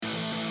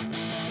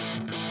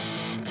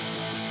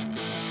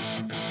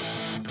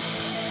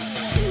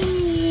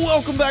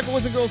Welcome back,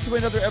 boys and girls, to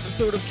another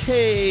episode of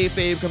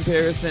Kayfabe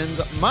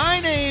Comparisons. My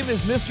name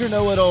is Mr.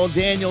 Know-It-All,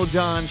 Daniel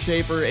John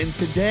Schaefer, and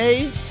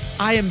today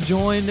I am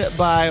joined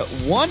by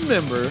one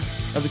member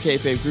of the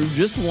Kayfabe crew,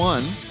 just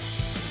one.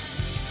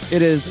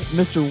 It is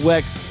Mr.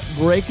 Wex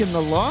Breaking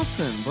the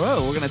Lawson.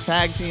 Bro, we're going to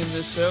tag team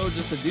this show,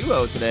 just a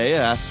duo today.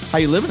 How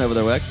you living over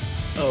there, Wex?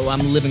 Oh,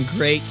 I'm living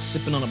great,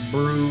 sipping on a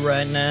brew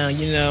right now,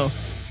 you know.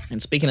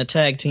 And speaking of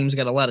tag teams,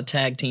 got a lot of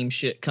tag team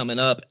shit coming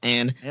up.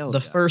 And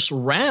first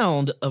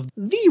round of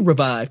the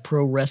Revive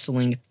Pro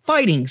Wrestling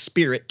Fighting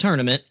Spirit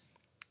Tournament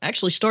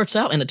actually starts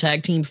out in a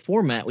tag team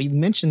format. We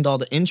mentioned all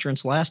the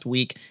entrants last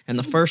week, and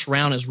the first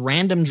round is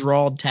random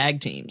drawed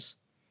tag teams.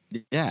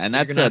 Yeah, so and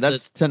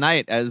that's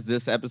tonight as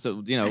this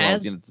episode,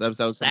 this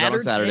episode comes out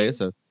on Saturday.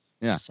 So,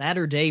 yeah.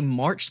 Saturday,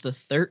 March the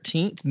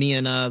 13th, me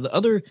and the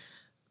other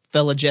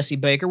fella Jesse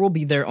Baker will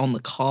be there on the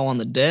call on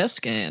the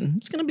desk, and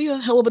it's going to be a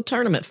hell of a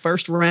tournament.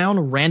 First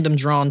round, random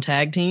drawn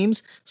tag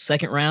teams.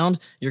 Second round,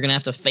 you're going to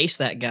have to face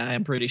that guy,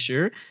 I'm pretty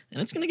sure,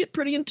 and it's going to get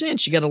pretty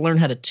intense. You got to learn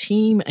how to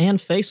team and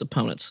face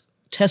opponents.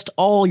 Test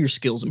all your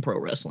skills in pro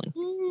wrestling.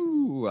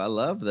 Ooh, I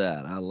love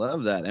that.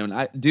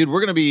 And dude,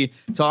 we're going to be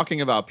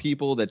talking about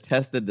people that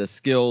tested the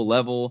skill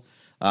level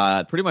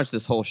pretty much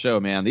this whole show,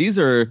 man. These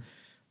are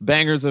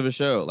bangers of a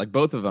show. Like,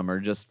 both of them are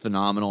just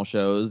phenomenal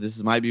shows.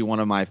 This might be one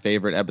of my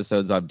favorite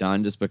episodes I've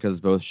done, just because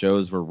both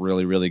shows were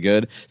really, really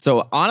good.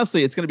 So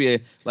honestly, it's gonna be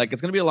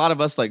a lot of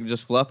us like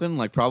just fluffing,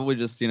 like probably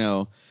just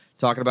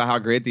talking about how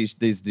great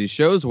these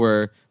shows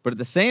were. But at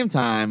the same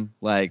time,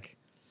 like,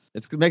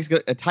 it makes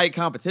a tight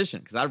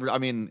competition, because I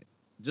mean,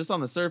 just on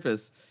the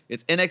surface,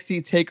 it's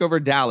NXT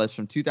TakeOver Dallas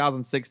from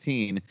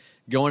 2016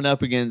 going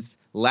up against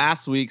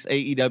last week's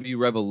AEW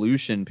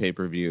Revolution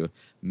pay-per-view.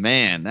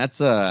 Man, it's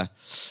a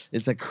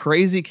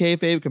crazy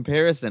kayfabe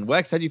comparison.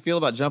 Wex, how do you feel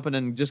about jumping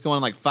and just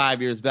going like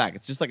 5 years back?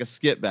 It's just like a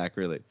skip back,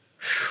 really.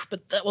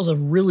 But that was a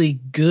really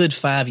good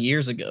 5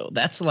 years ago.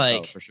 That's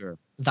like, for sure,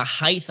 the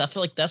height. I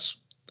feel like that's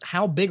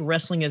how big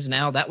wrestling is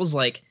now. That was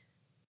like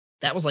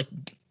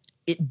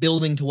it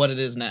building to what it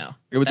is now.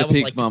 It was a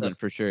peak moment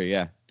for sure.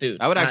 Yeah,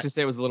 dude. I would actually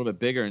say it was a little bit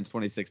bigger in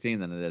 2016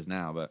 than it is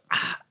now, but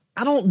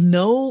I don't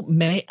know,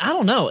 man. I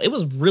don't know. It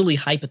was really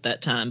hype at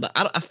that time, but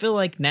I feel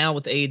like now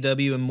with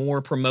AEW and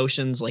more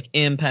promotions like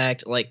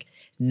Impact, like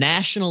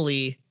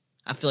nationally,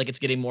 I feel like it's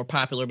getting more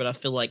popular. But I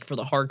feel like for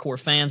the hardcore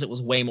fans, it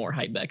was way more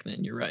hype back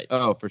then. You're right.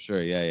 Oh, for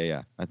sure.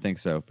 Yeah. I think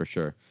so, for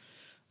sure.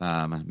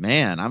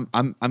 Man,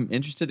 I'm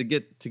interested to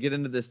get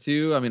into this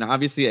too. I mean,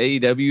 obviously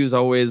AEW is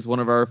always one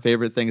of our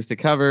favorite things to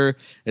cover.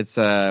 It's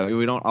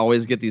we don't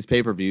always get these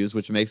pay-per-views,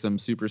 which makes them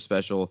super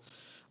special.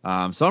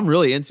 So I'm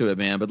really into it,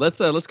 man. But let's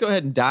go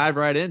ahead and dive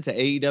right into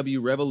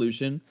AEW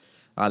Revolution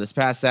this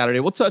past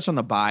Saturday. We'll touch on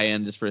the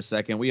buy-in just for a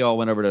second. We all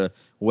went over to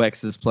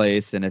Wex's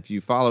place, and if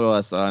you follow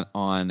us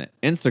on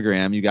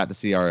Instagram, you got to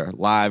see our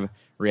live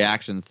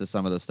reactions to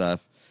some of the stuff.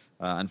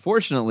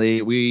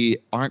 Unfortunately, we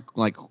aren't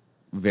like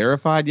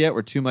verified yet.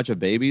 We're too much of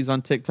babies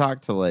on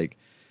TikTok to like.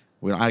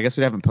 I guess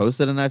we haven't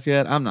posted enough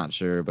yet. I'm not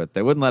sure, but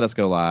they wouldn't let us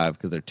go live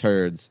because they're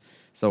turds.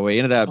 So we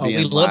ended up being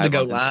live. We'd love to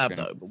go live,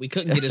 though, but we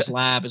couldn't get as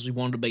live as we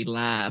wanted to be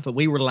live, but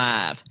we were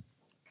live.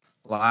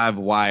 Live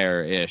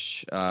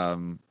wire-ish.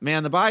 Man,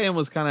 the buy-in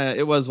was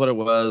it was what it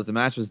was. The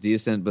match was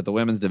decent, but the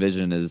women's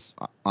division is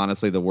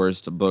honestly the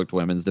worst booked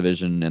women's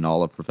division in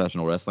all of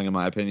professional wrestling, in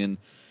my opinion.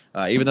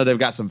 Even though they've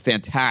got some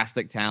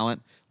fantastic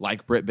talent,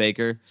 like Britt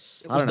Baker.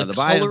 It was the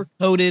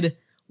color-coded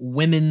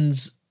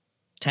women's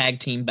tag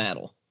team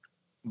battle.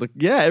 But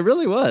yeah, it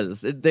really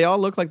was. They all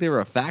looked like they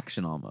were a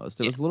faction almost.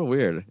 It was a little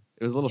weird.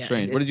 It was a little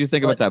strange. What did you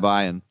think about that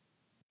buy-in?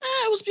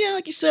 It was,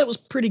 like you said, it was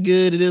pretty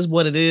good. It is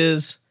what it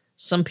is.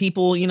 Some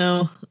people,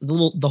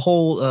 the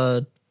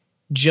whole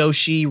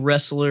Joshi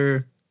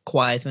wrestler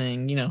Kwai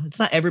thing, it's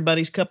not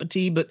everybody's cup of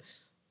tea, but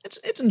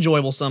it's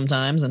enjoyable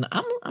sometimes. And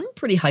I'm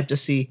pretty hyped to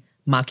see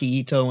Maki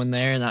Ito in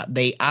there. And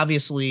they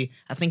obviously,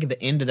 I think at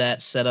the end of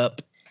that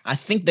setup, I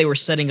think they were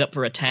setting up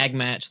for a tag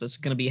match that's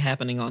going to be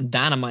happening on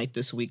Dynamite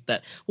this week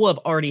that will have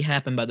already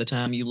happened by the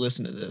time you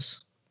listen to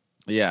this.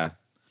 Yeah.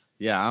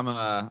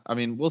 I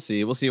mean, we'll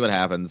see. We'll see what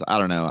happens. I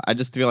don't know. I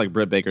just feel like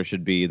Britt Baker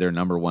should be their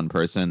number one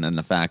person, and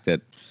the fact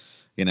that,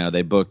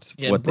 they booked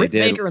what Britt they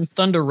did. Baker and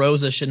Thunder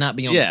Rosa should not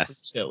be on the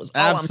show.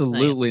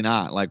 Absolutely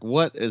not. Like,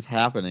 what is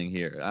happening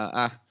here?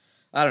 I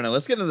don't know.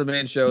 Let's get into the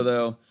main show,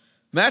 though.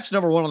 Match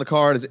number 1 on the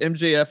card is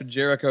MJF and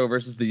Jericho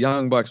versus the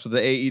Young Bucks for the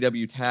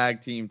AEW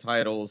Tag Team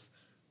titles.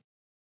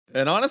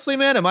 And honestly,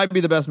 man, it might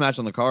be the best match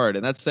on the card,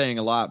 and that's saying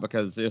a lot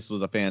because this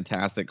was a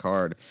fantastic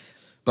card.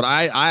 But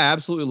I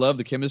absolutely love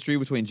the chemistry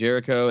between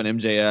Jericho and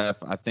MJF.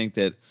 I think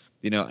that,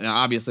 and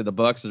obviously the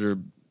Bucks are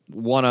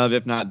one of,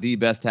 if not the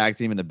best tag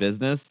team in the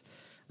business.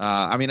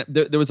 I mean,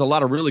 there was a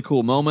lot of really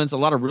cool moments, a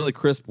lot of really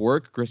crisp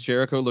work. Chris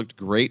Jericho looked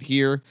great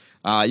here.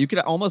 You could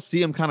almost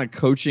see him kind of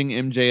coaching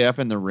MJF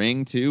in the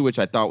ring too, which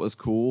I thought was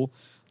cool.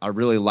 I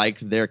really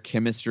liked their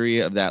chemistry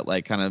of that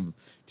like kind of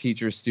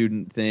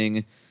teacher-student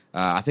thing.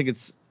 I think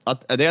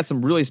they had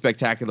some really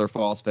spectacular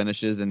false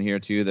finishes in here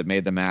too that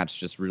made the match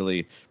just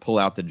really pull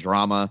out the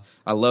drama.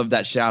 I love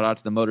that shout out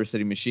to the Motor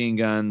City Machine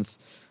Guns.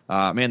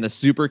 Man, the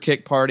super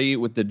kick party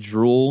with the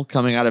drool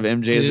coming out of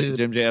Dude.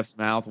 MJF's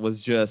mouth was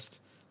just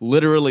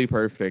literally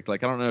perfect.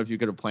 Like, I don't know if you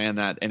could have planned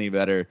that any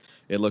better.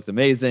 It looked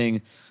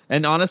amazing.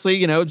 And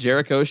honestly,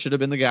 Jericho should have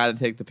been the guy to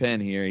take the pin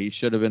here. He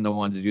should have been the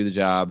one to do the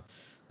job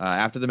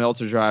after the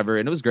Meltzer driver.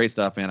 And it was great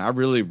stuff, man. I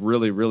really,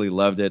 really, really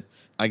loved it.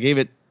 I gave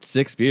it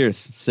 6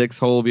 beers, 6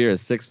 whole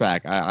beers,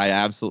 6-pack. I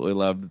absolutely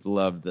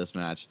loved this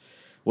match.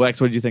 Wex,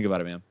 what did you think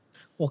about it, man?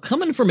 Well,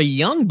 coming from a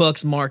Young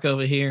Bucks mark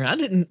over here, I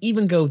didn't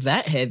even go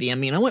that heavy. I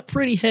mean, I went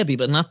pretty heavy,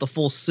 but not the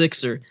full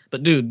 6er.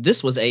 But, dude,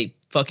 this was a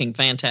fucking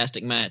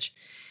fantastic match.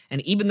 And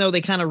even though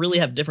they kind of really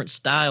have different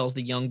styles,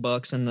 the Young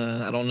Bucks and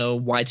the, I don't know,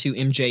 Y2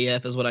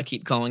 MJF is what I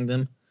keep calling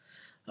them.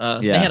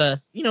 They had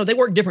they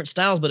worked different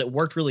styles, but it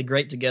worked really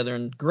great together.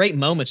 And great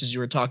moments, as you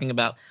were talking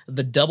about,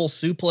 the double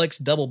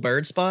suplex, double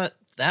bird spot.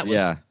 That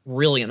was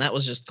brilliant. That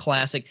was just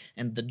classic.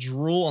 And the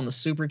drool on the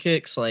super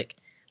kicks, like,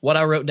 what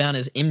I wrote down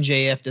is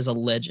MJF is a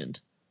legend.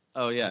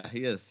 Oh yeah,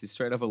 he is. He's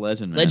straight up a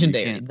legend, man.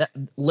 Legendary.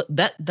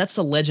 That's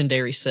a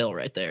legendary sell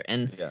right there.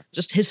 And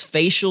just his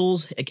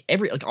facials,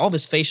 like all of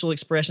his facial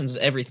expressions,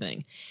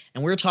 everything.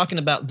 And we were talking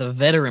about the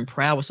veteran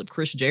prowess of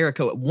Chris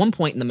Jericho. At one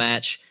point in the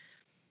match,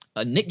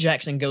 Nick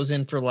Jackson goes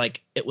in for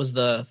it was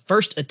the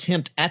first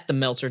attempt at the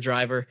Meltzer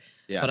driver,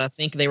 but I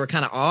think they were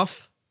kind of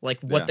off,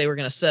 what they were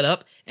going to set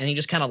up, and he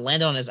just kind of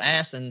landed on his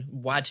ass, and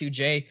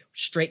Y2J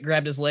straight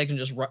grabbed his legs and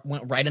just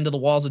went right into the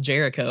walls of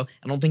Jericho.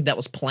 I don't think that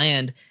was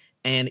planned.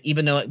 And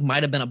even though it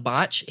might have been a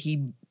botch,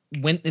 he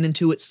went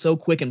into it so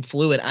quick and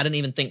fluid. I didn't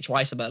even think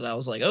twice about it. I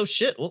was like, oh,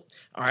 shit. Well,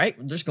 all right.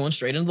 We're just going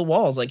straight into the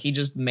walls. Like, he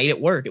just made it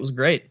work. It was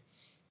great.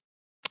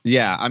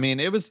 Yeah. I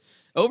mean,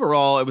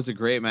 overall, it was a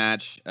great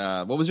match.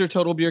 What was your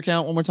total beer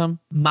count one more time?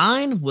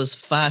 Mine was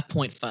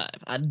 5.5.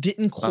 I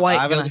didn't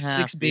quite go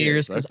 6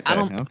 beers because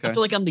I feel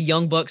like I'm the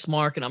Young Bucks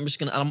mark, and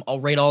I'll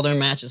rate all their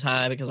matches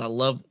high because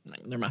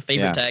they're my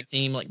favorite tag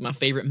team, like my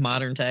favorite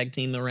modern tag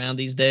team around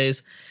these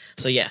days.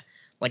 So, yeah.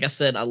 Like I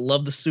said, I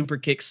love the super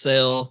kick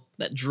sell,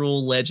 that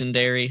drool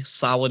legendary,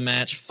 solid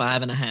match,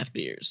 5.5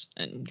 beers.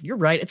 And you're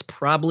right, it's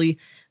probably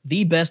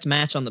the best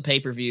match on the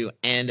pay-per-view.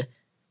 And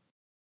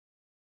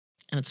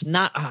it's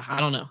not,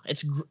 I don't know.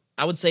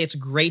 I would say it's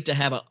great to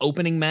have an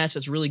opening match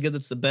that's really good,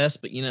 that's the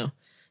best. But,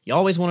 you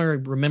always want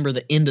to remember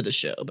the end of the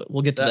show. But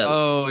we'll get to that.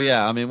 Oh,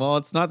 yeah. I mean, well,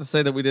 it's not to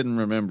say that we didn't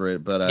remember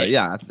it. But,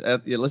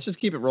 let's just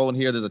keep it rolling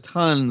here. There's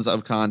tons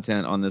of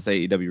content on this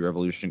AEW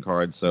Revolution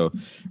card. So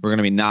we're going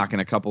to be knocking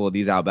a couple of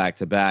these out back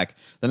to back.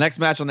 The next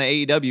match on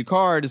the AEW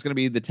card is going to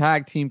be the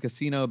Tag Team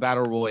Casino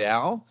Battle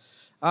Royale.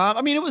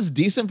 I mean, it was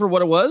decent for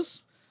what it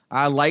was.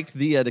 I liked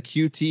the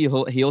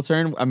QT heel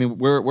turn. I mean,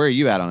 where are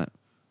you at on it?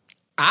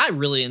 I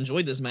really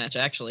enjoyed this match,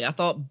 actually. I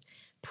thought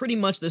pretty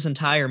much this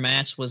entire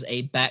match was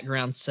a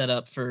background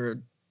setup for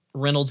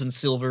Reynolds and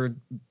Silver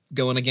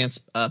going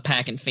against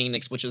Pac and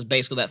Phoenix, which was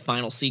basically that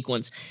final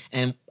sequence.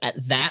 And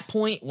at that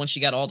point, once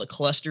you got all the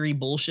clustery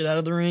bullshit out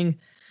of the ring,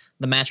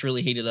 the match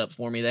really heated up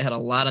for me. They had a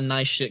lot of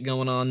nice shit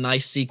going on,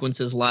 nice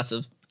sequences,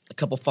 a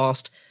couple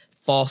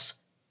false,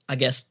 I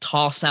guess,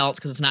 toss outs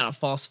because it's not a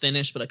false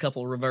finish, but a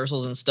couple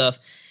reversals and stuff.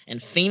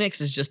 And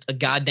Phoenix is just a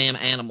goddamn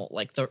animal.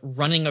 Like the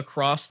running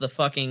across the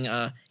fucking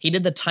he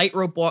did the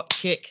tightrope walk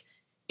kick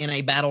in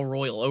a battle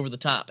royal over the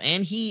top,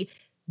 and he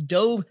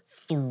dove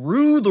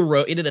through the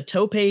rope. He did a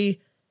tope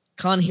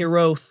con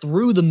hero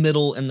through the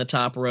middle and the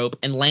top rope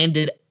and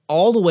landed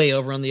all the way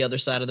over on the other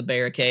side of the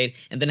barricade,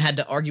 and then had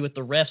to argue with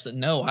the refs that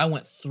no, I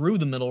went through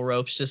the middle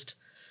ropes. Just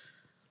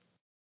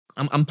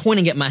I'm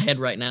pointing at my head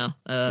right now.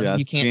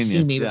 You can't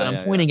see me, but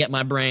I'm pointing at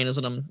my brain is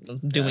what I'm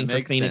doing for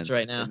Phoenix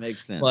right now. It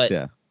makes sense.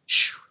 But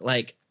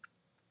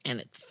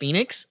and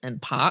Phoenix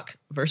and Pac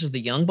versus the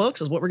Young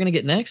Bucks is what we're gonna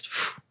get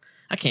next.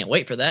 I can't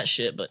wait for that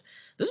shit, but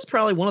this is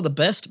probably one of the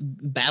best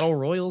battle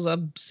royals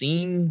I've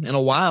seen in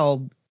a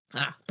while.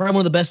 Probably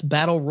one of the best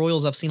battle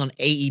royals I've seen on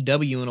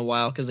AEW in a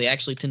while because they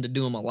actually tend to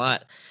do them a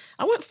lot.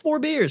 I went 4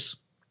 beers.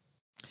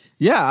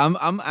 Yeah,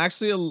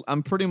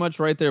 I'm pretty much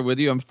right there with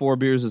you. I'm 4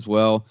 beers as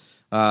well.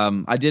 I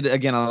like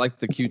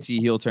the QT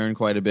heel turn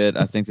quite a bit.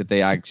 I think that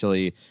they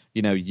actually,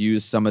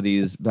 use some of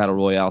these battle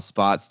royale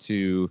spots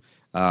to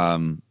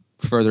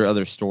further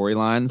other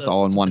storylines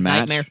all in one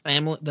match.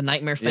 The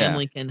Nightmare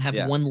Family can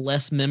have one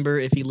less member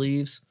if he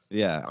leaves.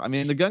 Yeah, I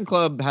mean the Gun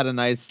Club had a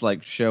nice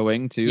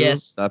showing too.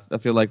 Yes, I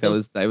feel like that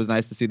was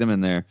nice to see them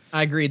in there.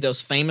 I agree.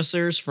 Those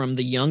Famousers from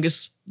the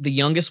youngest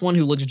one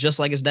who looks just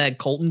like his dad,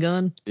 Colton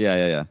Gunn.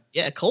 Yeah.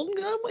 Yeah, Colton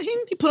Gunn.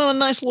 He put on a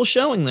nice little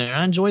showing there.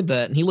 I enjoyed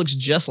that, and he looks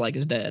just like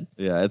his dad.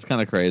 Yeah, it's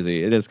kind of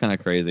crazy. It is kind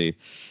of crazy.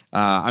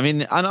 I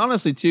mean, and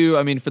honestly too,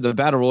 I mean for the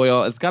Battle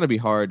Royal, it's got to be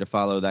hard to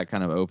follow that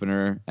kind of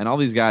opener, and all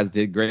these guys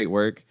did great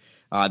work.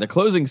 The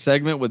closing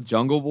segment with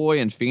Jungle Boy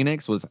and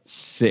Phoenix was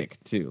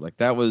sick too. Like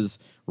that was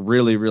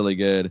really, really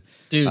good.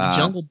 Dude,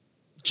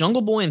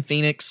 Jungle Boy and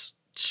Phoenix,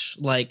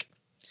 like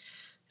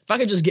if I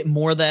could just get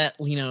more of that,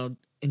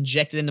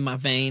 injected into my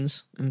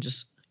veins and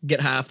just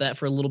get high off that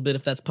for a little bit,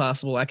 if that's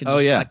possible, I could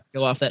just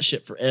go off that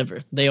shit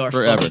forever. They are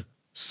forever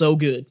so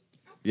good.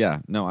 Yeah,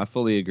 no, I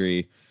fully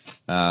agree.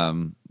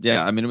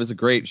 Yeah, I mean, it was a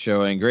great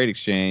showing, great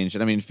exchange.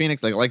 And I mean,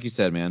 Phoenix, like you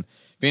said, man,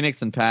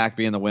 Phoenix and Pac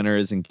being the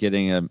winners and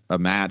getting a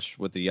match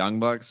with the Young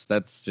Bucks,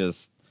 that's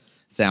just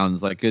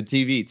sounds like good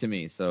TV to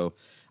me. So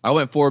I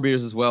went 4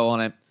 beers as well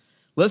on it.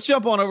 Let's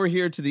jump on over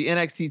here to the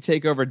NXT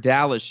TakeOver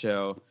Dallas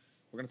show.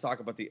 We're going to talk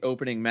about the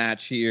opening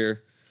match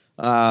here.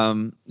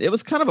 It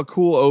was kind of a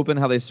cool open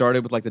how they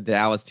started with like the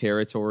Dallas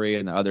territory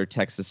and the other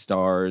Texas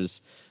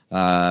stars.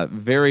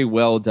 Very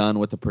well done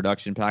with the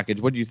production package.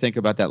 What do you think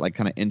about that like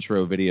kind of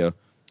intro video?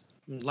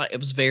 Like, it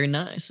was very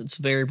nice. It's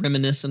very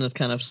reminiscent of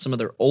kind of some of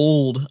their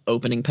old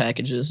opening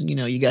packages. You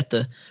know, you got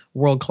the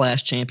World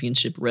Class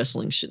Championship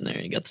Wrestling shit in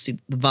there. You got to see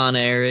the Von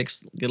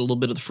Erichs, get a little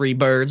bit of the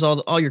Freebirds,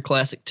 all your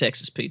classic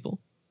Texas people.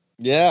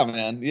 Yeah,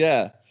 man.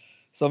 Yeah.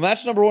 So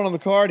match number 1 on the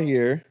card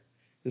here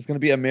is going to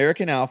be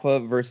American Alpha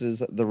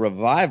versus the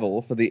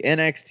Revival for the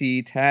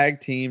NXT Tag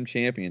Team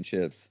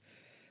Championships.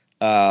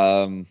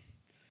 Yeah,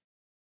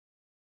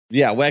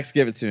 Wex,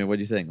 give it to me. What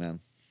do you think, man?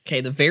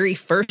 Okay, the very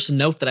first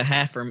note that I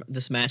have from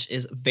this match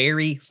is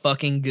very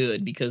fucking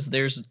good, because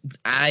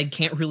I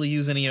can't really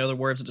use any other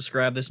words to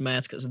describe this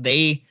match because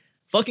they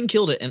fucking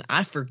killed it, and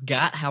I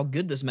forgot how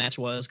good this match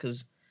was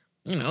because,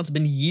 you know, it's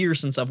been years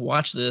since I've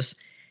watched this,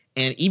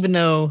 and even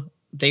though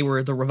they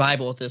were the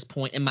Revival at this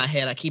point, in my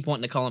head I keep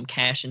wanting to call them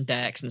Cash and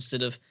Dax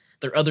instead of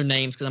their other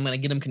names because I'm going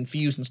to get them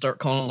confused and start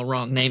calling the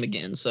wrong name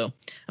again. So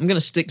I'm going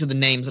to stick to the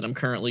names that I'm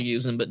currently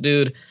using. But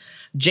dude,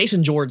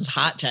 Jason Jordan's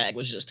hot tag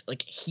was just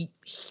like he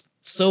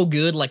so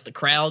good. Like the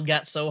crowd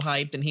got so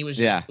hyped, and he was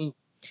just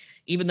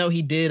even though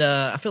he did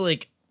I feel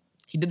like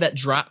he did that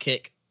drop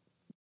kick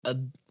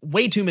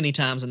way too many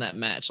times in that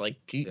match. Like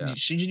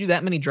should you do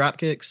that many drop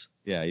kicks?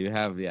 Yeah, you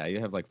have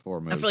like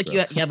 4 moves. I feel like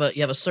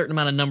you have a certain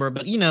amount of number,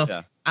 but you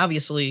know,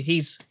 obviously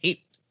he's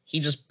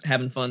just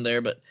having fun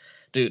there. But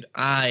dude,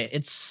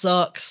 it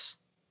sucks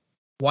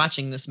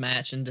watching this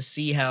match and to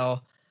see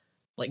how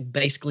like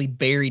basically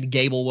buried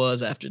Gable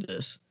was after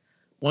this.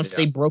 Once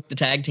they broke the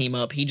tag team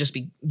up, he'd just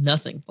be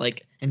nothing.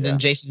 Like, and then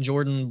Jason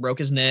Jordan broke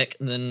his neck,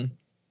 and then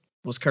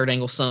was Kurt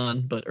Angle's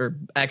son, or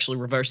actually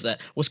reverse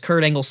that. Was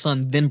Kurt Angle's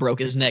son, then broke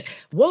his neck.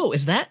 Whoa,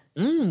 was that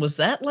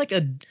like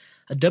a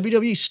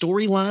WWE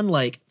storyline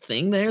like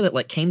thing there that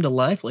like came to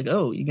life? Like,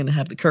 oh, you're gonna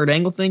have the Kurt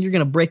Angle thing, you're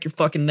gonna break your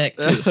fucking neck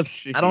too.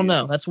 I don't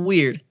know. That's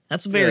weird.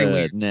 That's very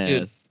weird,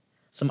 dude.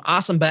 Some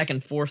awesome back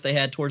and forth they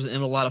had towards the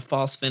end, a lot of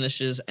false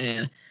finishes,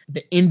 and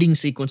the ending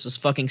sequence was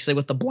fucking sick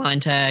with the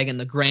blind tag and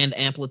the grand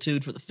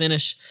amplitude for the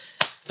finish.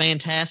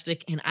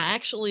 Fantastic. And I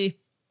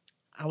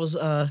was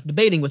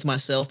debating with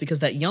myself because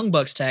that Young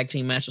Bucks tag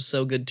team match was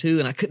so good too,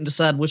 and I couldn't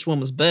decide which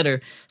one was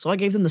better. So I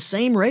gave them the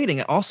same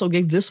rating. I also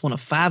gave this one a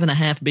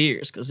 5.5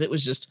 beers because it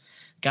was just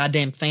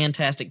goddamn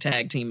fantastic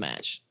tag team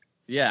match.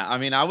 Yeah, I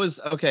mean, I was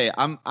okay.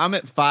 I'm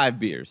at 5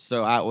 beers,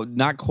 so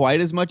not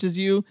quite as much as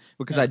you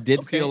because I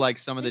did feel like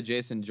some of the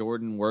Jason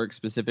Jordan work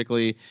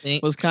specifically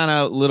was kind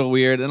of a little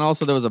weird, and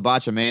also there was a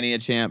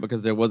Botchamania chant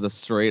because there was a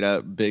straight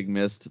up big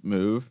missed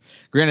move.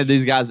 Granted,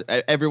 these guys,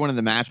 everyone in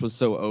the match was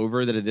so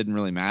over that it didn't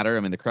really matter. I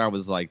mean, the crowd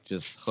was like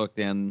just hooked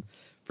in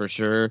for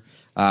sure.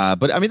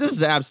 But I mean, this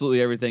is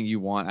absolutely everything you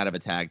want out of a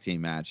tag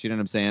team match. You know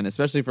what I'm saying?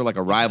 Especially for like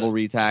a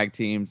rivalry tag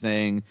team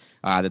thing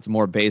that's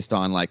more based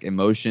on like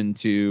emotion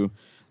too.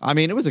 I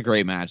mean, it was a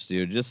great match,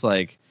 dude. Just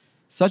like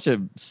such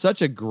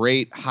a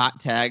great hot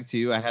tag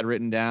too. I had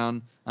written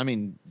down. I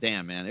mean,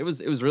 damn, man, it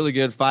was really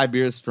good. 5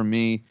 beers from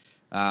me.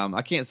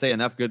 I can't say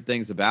enough good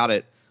things about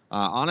it.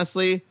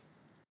 Honestly,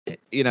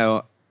 you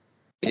know,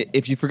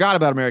 if you forgot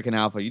about American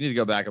Alpha, you need to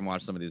go back and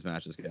watch some of these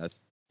matches, guys.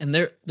 And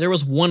there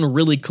was one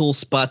really cool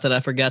spot that I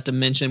forgot to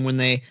mention when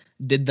they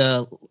did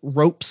the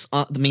ropes.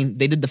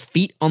 They did the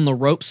feet on the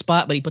rope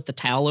spot, but he put the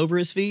towel over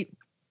his feet.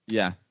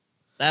 Yeah.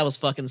 That was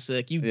fucking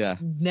sick. You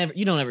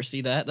don't ever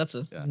see that. That's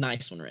a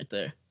nice one right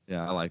there.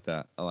 Yeah, I like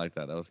that.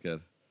 That was good.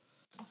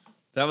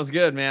 That was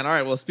good, man. All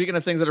right, well, speaking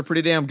of things that are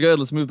pretty damn good,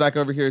 let's move back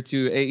over here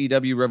to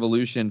AEW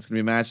Revolution. It's going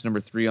to be match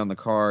number 3 on the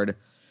card.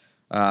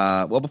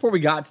 Well, before we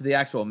got to the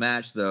actual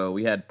match, though,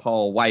 we had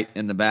Paul White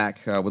in the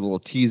back with a little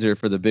teaser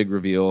for the big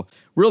reveal.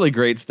 Really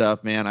great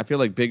stuff, man. I feel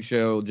like Big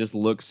Show just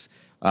looks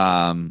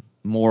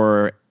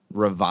more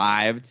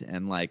revived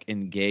and like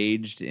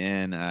engaged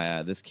in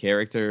this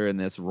character and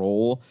this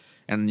role.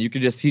 And he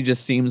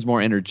just seems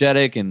more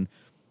energetic, and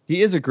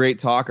he is a great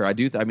talker. I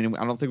don't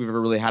think we've ever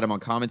really had him on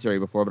commentary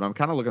before, but I'm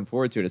kind of looking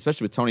forward to it,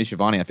 especially with Tony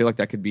Schiavone. I feel like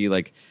they could be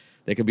like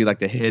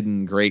the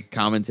hidden great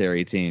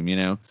commentary team, you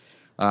know?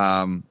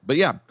 But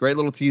yeah, great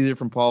little teaser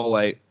from Paul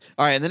White.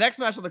 All right, and the next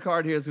match on the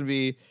card here is going to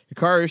be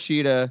Hikaru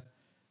Shida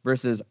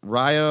versus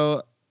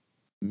Ryo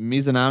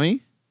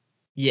Mizunami.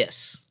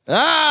 Yes.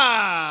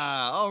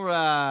 All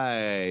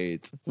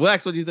right.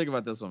 Lex, what do you think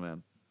about this one,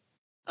 man?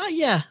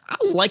 Yeah, I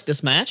like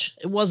this match.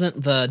 It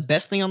wasn't the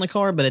best thing on the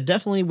card, but it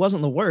definitely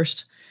wasn't the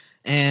worst.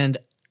 And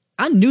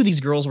I knew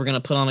these girls were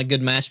going to put on a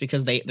good match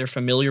because they're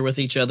familiar with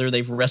each other.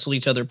 They've wrestled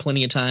each other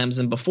plenty of times.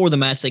 And before the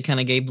match, they kind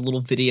of gave the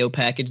little video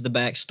package, the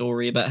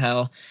backstory about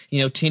how,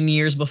 10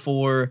 years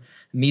before,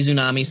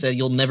 Mizunami said,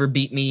 "You'll never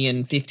beat me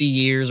in 50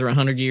 years or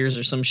 100 years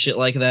or some shit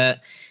like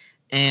that."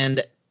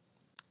 And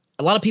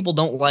a lot of people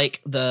don't like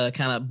the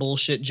kind of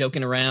bullshit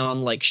joking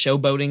around, like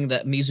showboating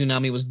that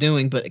Mizunami was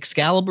doing. But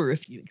Excalibur,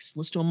 if you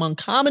listen to him on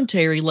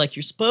commentary like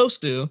you're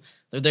supposed to,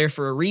 they're there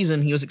for a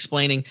reason. He was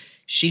explaining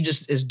she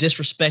just is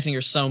disrespecting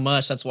her so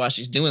much. That's why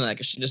she's doing that,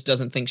 because she just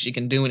doesn't think she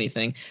can do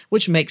anything,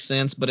 which makes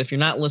sense. But if you're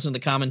not listening to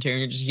the commentary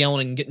and you're just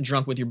yelling and getting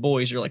drunk with your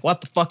boys, you're like,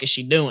 what the fuck is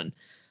she doing?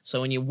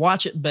 So when you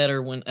watch it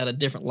better when at a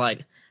different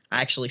light,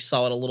 I actually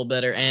saw it a little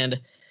better.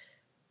 And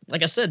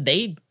like I said,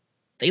 they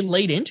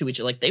laid into each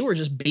other. Like they were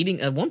just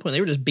beating at one point.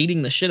 They were just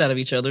beating the shit out of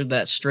each other,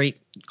 that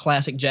straight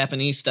classic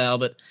Japanese style.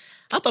 But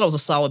I thought it was a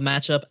solid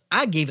matchup.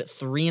 I gave it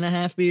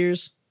 3.5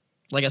 beers.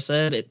 Like I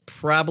said, it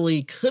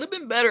probably could have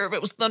been better if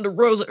it was Thunder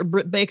Rosa or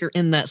Britt Baker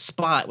in that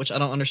spot, which I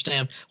don't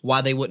understand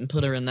why they wouldn't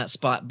put her in that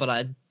spot.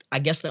 But I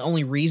guess the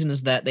only reason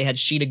is that they had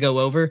Sheeta go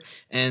over,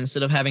 and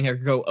instead of having her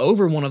go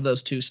over one of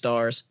those 2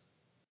 stars,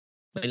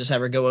 they just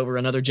have her go over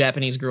another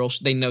Japanese girl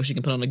they know she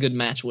can put on a good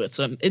match with.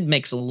 So it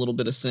makes a little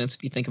bit of sense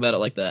if you think about it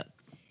like that.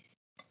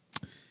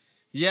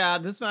 Yeah,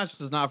 this match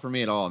was not for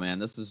me at all, man.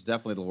 This was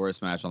definitely the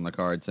worst match on the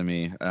card to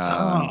me.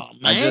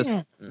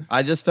 Man.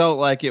 I just felt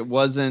like it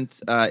wasn't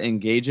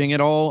engaging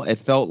at all. It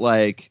felt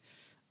like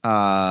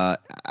I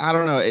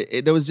don't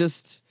know. There was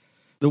just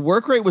the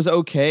work rate was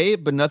okay,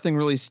 but nothing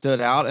really stood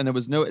out, and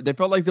they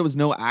felt like there was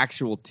no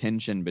actual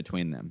tension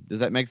between them. Does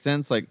that make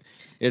sense? Like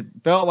it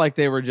felt like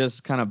they were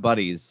just kind of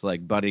buddies,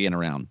 like buddying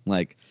around.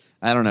 Like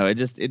I don't know.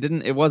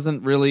 It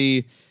wasn't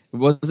really. It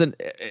wasn't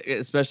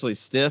especially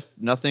stiff.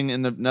 Nothing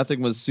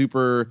was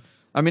super.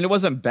 I mean, it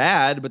wasn't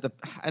bad, but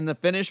the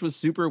finish was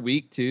super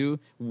weak too.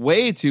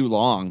 Way too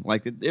long.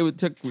 Like we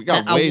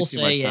got way too much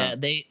time. Yeah,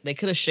 they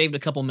could have shaved a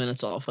couple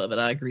minutes off of it.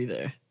 I agree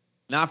there.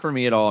 Not for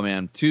me at all,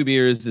 man. 2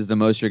 beers is the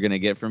most you're gonna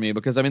get from me,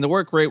 because I mean the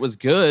work rate was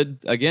good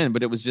again,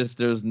 but it was just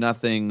there's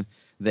nothing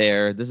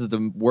there. This is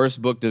the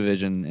worst book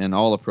division in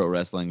all of pro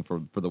wrestling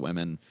for the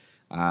women.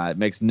 It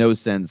makes no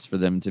sense for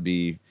them to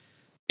be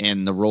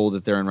in the role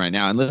that they're in right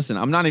now. And listen,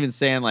 I'm not even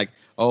saying like,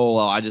 oh,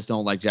 well, I just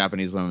don't like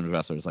Japanese women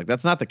wrestlers. Like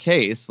that's not the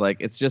case. Like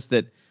it's just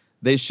that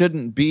they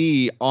shouldn't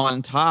be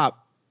on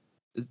top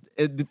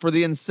for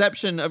the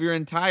inception of your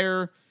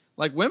entire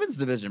like women's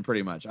division,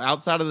 pretty much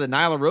outside of the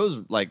Nyla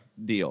Rose like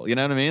deal. You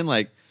know what I mean?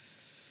 Like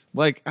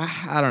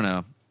I don't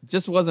know. It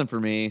just wasn't for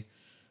me.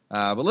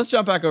 But let's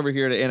jump back over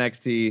here to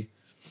NXT,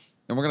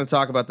 and we're going to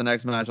talk about the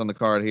next match on the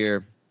card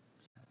here.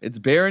 It's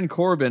Baron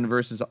Corbin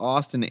versus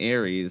Austin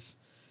Aries.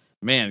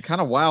 Man, kind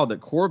of wild that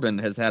Corbin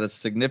has had a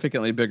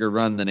significantly bigger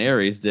run than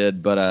Aries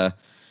did. But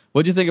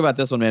what do you think about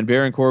this one, man?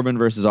 Baron Corbin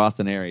versus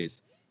Austin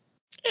Aries.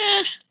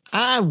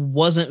 I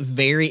wasn't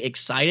very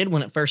excited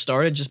when it first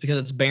started just because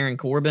it's Baron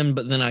Corbin.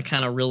 But then I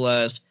kind of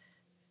realized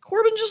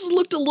Corbin just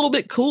looked a little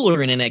bit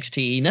cooler in NXT.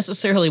 He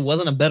necessarily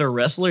wasn't a better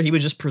wrestler. He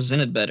was just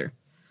presented better.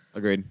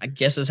 Agreed. I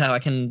guess is how I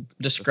can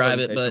describe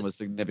it. But was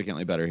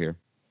significantly better here.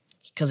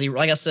 Because he,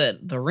 like I said,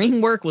 the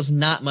ring work was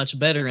not much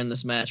better in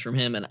this match from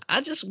him. And I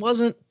just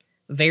wasn't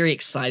very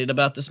excited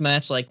about this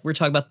match. Like we're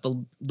talking about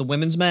the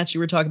women's match you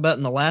were talking about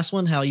in the last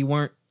one, how it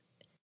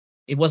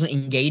wasn't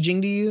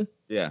engaging to you.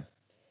 Yeah.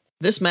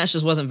 This match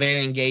just wasn't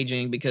very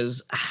engaging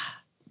because,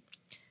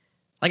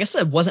 like I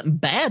said, wasn't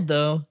bad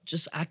though.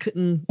 Just I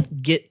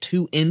couldn't get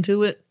too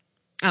into it.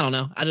 I don't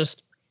know.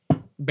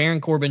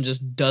 Baron Corbin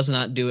just does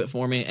not do it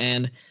for me.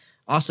 And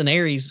Austin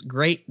Aries,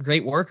 great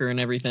worker and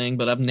everything,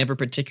 but I've never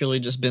particularly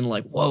just been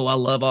like, whoa, I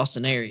love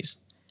Austin Aries.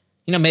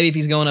 You know, maybe if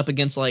he's going up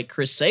against like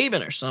Chris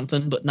Sabin or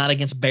something, but not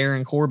against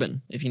Baron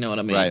Corbin, if you know what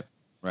I mean.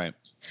 Right.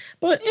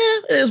 But yeah,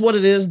 it is what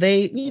it is.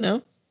 They,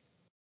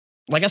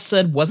 like I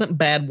said, wasn't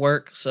bad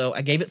work. So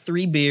I gave it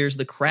 3 beers.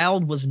 The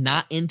crowd was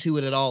not into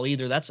it at all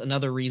either. That's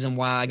another reason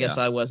why I guess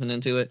I wasn't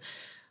into it.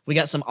 We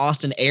got some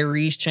Austin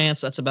Aries chants.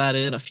 That's about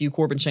it. A few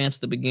Corbin chants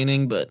at the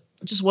beginning, but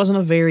it just wasn't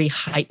a very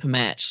hype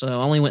match. So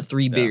I only went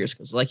 3 beers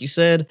because, like you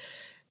said,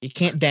 you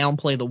can't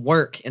downplay the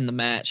work in the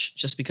match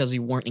just because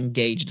you weren't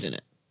engaged in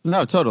it.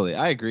 No, totally.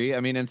 I agree. I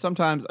mean, and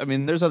sometimes,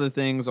 there's other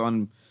things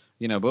on,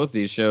 both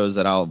these shows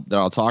that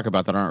I'll talk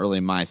about that aren't really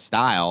my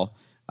style,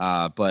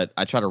 but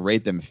I try to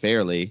rate them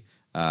fairly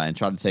and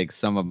try to take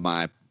some of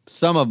my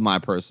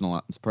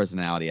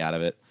personality out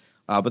of it.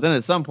 But then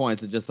at some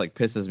points, it just like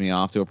pisses me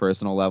off to a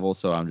personal level,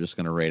 so I'm just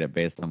going to rate it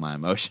based on my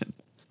emotion.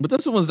 But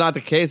this one was not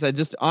the case.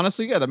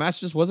 Honestly, the match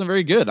just wasn't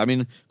very good. I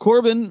mean,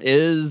 Corbin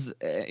is,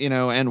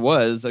 and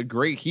was a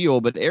great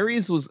heel, but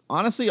Aries was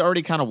honestly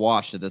already kind of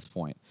washed at this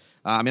point.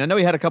 I know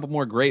he had a couple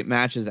more great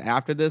matches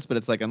after this, but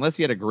it's like unless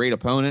he had a great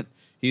opponent,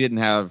 he didn't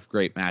have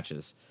great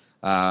matches.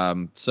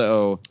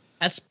 So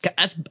that's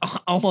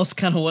almost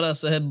kind of what I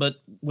said, but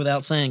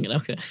without saying it.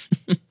 Okay.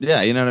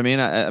 Yeah, you know what I mean.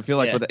 I feel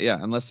like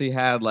unless he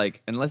had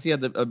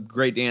a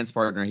great dance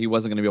partner, he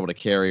wasn't going to be able to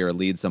carry or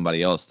lead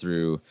somebody else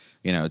through,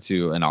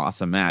 to an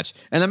awesome match.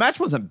 And the match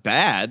wasn't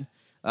bad.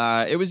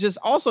 It was just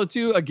also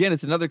too, again,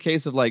 it's another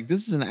case of like,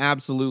 this is an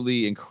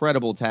absolutely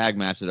incredible tag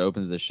match that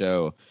opens the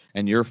show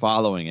and you're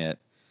following it.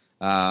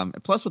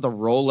 Plus with a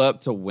roll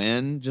up to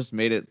win just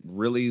made it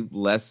really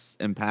less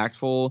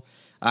impactful.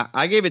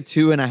 I gave it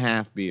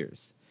 2.5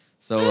 beers.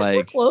 So like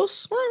we're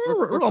close.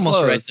 We're almost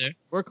close. right there.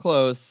 We're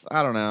close.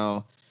 I don't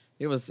know.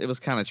 it was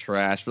kind of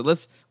trash. But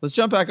let's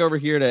jump back over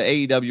here to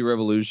AEW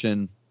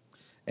Revolution,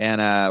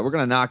 and we're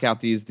gonna knock out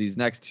these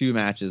next two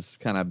matches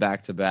kind of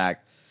back to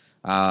back.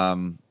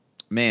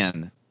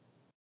 Man,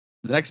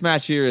 the next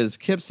match here is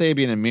Kip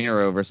Sabian and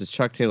Miro versus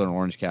Chuck Taylor and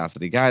Orange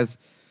Cassidy. Guys,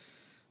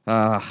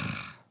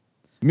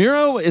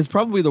 Miro is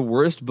probably the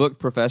worst booked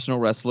professional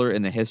wrestler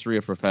in the history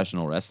of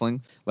professional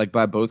wrestling, like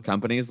by both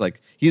companies. Like,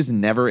 he's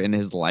never in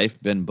his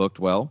life been booked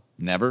well,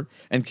 never.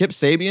 And Kip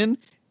Sabian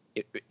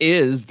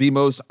is the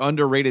most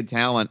underrated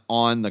talent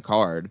on the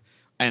card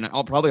and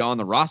probably on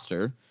the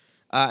roster.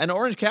 And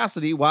Orange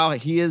Cassidy, while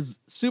he is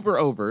super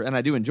over and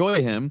I do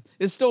enjoy him,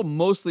 is still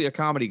mostly a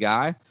comedy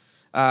guy.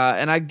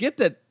 And I get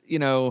that,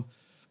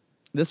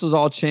 this was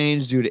all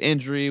changed due to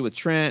injury with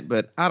Trent,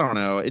 but I don't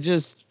know.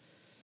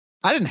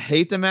 I didn't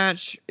hate the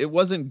match. It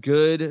wasn't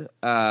good.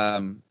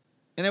 And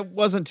it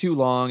wasn't too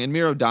long. And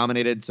Miro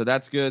dominated, so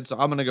that's good. So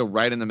I'm going to go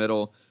right in the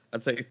middle.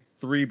 I'd say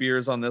 3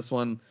 beers on this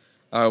one.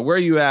 Where are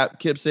you at,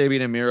 Kip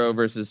Sabian and Miro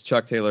versus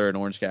Chuck Taylor and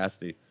Orange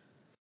Cassidy?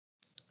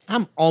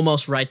 I'm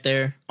almost right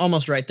there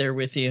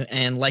with you.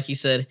 And like you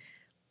said,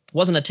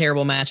 wasn't a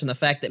terrible match. And the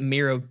fact that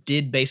Miro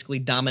did basically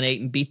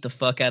dominate and beat the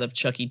fuck out of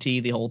Chucky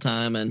T the whole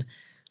time. And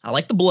I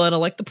like the blood. I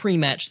like the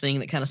pre-match thing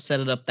that kind of set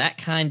it up. That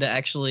kind of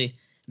actually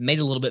made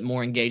it a little bit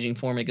more engaging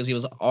for me because he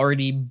was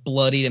already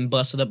bloodied and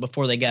busted up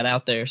before they got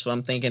out there. So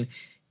I'm thinking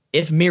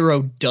if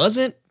Miro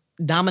doesn't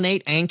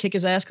dominate and kick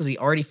his ass because he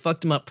already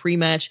fucked him up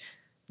pre-match,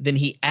 then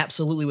he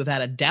absolutely,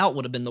 without a doubt,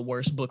 would have been the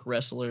worst book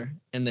wrestler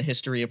in the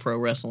history of pro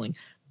wrestling.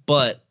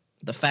 But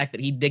the fact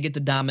that he did get to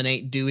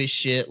dominate, do his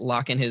shit,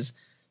 lock in his,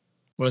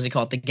 what does he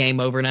call it, the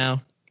game over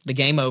now? The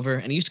game over.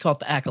 And he used to call it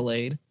the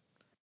accolade,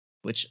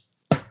 which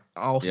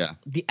also,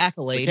 the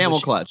accolade. The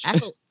camel clutch.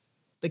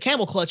 The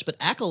camel clutch, but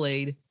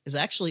Accolade is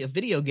actually a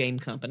video game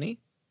company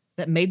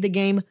that made the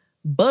game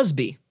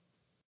Busby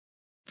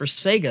for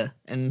Sega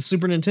and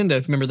Super Nintendo,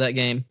 if you remember that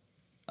game.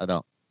 I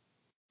don't.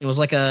 It was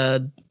like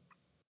a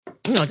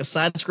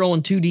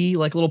side-scrolling 2D,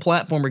 like little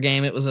platformer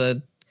game. He was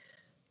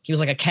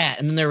like a cat.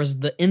 And then there was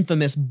the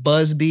infamous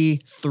Busby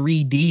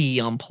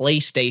 3D on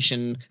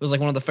PlayStation. It was like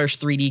one of the first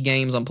 3D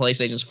games on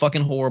PlayStation. It's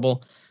fucking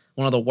horrible.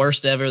 One of the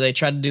worst ever. They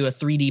tried to do a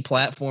 3D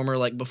platformer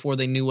like before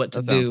they knew what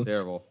to do. That sounds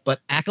terrible. But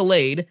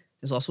Accolade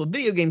is also a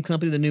video game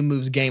company. The new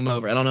move's Game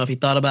Over. I don't know if you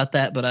thought about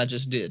that, but I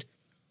just did.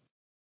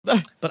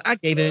 But I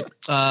gave it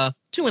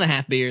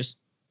 2.5 beers.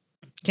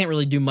 Can't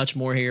really do much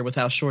more here with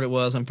how short it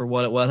was and for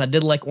what it was. I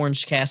did like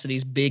Orange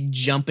Cassidy's big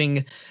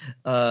jumping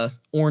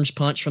orange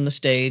punch from the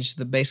stage,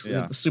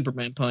 the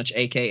Superman punch,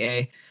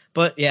 aka.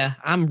 But yeah,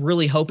 I'm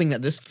really hoping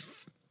that this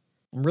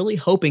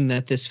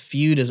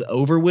feud is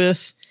over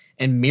with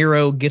and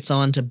Miro gets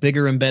on to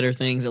bigger and better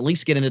things. At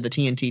least get into the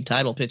TNT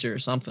title picture or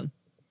something.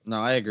 No,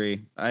 I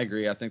agree. I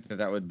think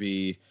that would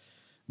be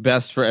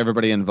best for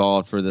everybody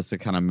involved for this to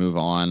kind of move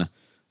on.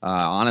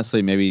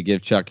 Honestly, maybe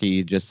give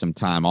Chucky just some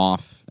time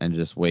off and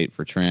just wait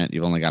for Trent.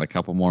 You've only got a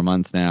couple more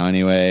months now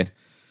anyway.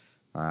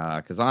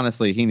 Because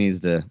honestly, he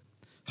needs to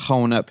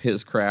hone up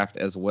his craft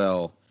as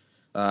well.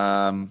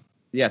 So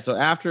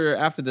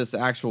after this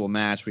actual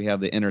match, we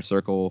have the Inner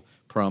Circle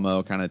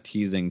promo kind of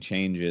teasing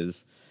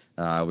changes,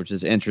 which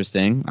is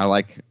interesting. I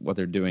like what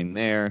they're doing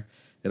there.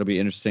 It'll be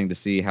interesting to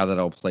see how that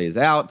all plays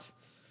out.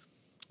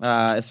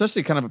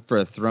 Especially kind of for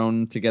a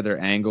thrown together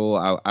angle.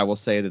 I will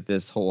say that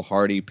this whole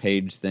Hardy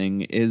Page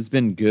thing has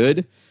been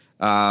good.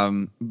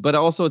 But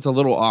also it's a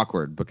little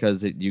awkward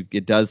because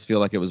it does feel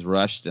like it was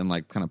rushed and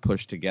like kind of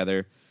pushed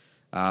together.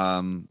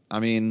 And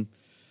the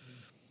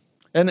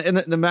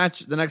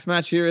next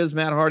match here is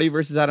Matt Hardy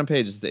versus Adam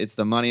Page. It's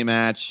the money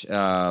match.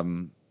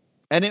 And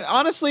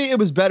honestly, it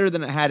was better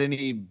than it had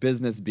any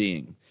business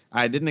being.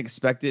 I didn't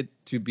expect it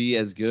to be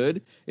as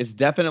good. It's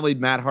definitely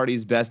Matt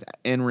Hardy's best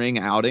in-ring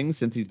outing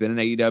since he's been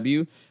in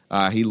AEW.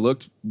 He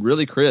looked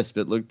really crisp.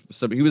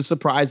 He was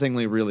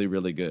surprisingly really,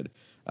 really good.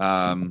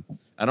 I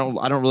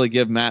don't really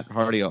give Matt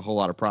Hardy a whole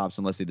lot of props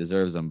unless he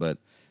deserves them, but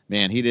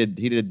man, he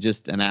did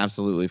just an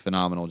absolutely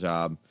phenomenal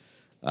job.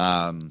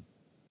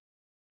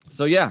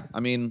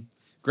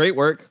 Great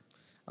work.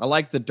 I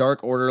like the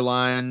Dark Order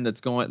line the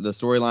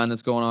storyline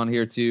that's going on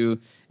here too.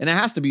 And it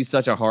has to be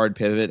such a hard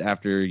pivot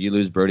after you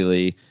lose Brody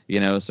Lee,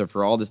 so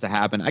for all this to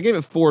happen, I gave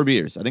it 4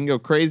 beers. I didn't go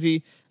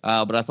crazy,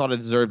 but I thought it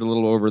deserved a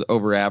little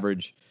over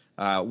average.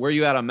 Where are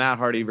you at on Matt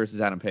Hardy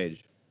versus Adam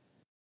Page?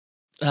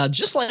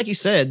 Just like you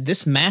said,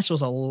 this match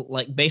was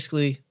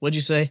basically, what'd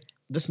you say?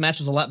 This match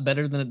was a lot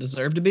better than it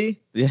deserved to be.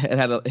 Yeah,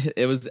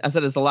 I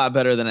said it's a lot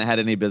better than it had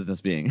any business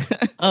being.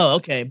 Oh,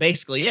 okay.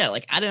 Basically, yeah.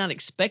 Like I did not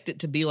expect it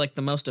to be like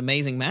the most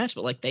amazing match,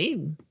 but like they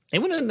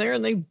went in there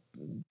and they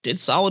did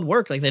solid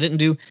work. Like they didn't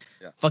do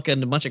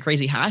fucking a bunch of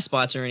crazy high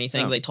spots or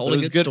anything. They told a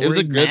good story. It was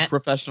a good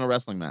professional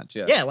wrestling match.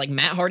 Yeah. Yeah, like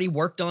Matt Hardy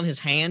worked on his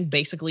hand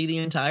basically the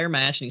entire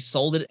match and he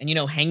sold it. And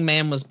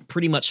Hangman was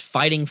pretty much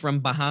fighting from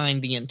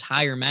behind the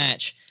entire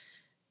match.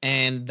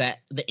 And that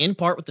the end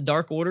part with the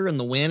Dark Order and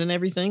the win and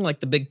everything, like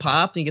the big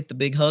pop, and you get the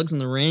big hugs in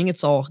the ring.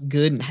 It's all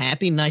good and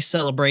happy. Nice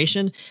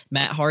celebration.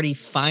 Matt Hardy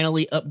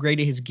finally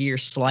upgraded his gear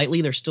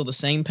slightly. They're still the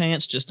same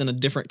pants, just in a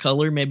different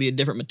color, maybe a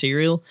different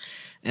material.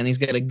 and he's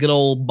got a good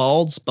old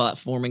bald spot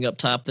forming up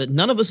top that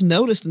none of us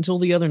noticed until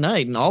the other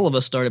night, and all of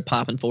us started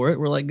popping for it.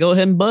 We're like, go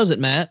ahead and buzz it,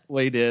 Matt.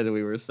 We did.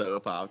 We were so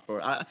popped for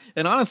it.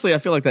 And honestly, I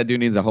feel like that dude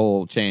needs a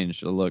whole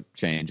look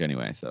change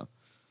anyway. So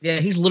yeah,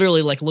 he's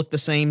literally like looked the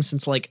same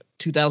since like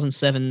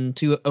 2007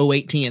 to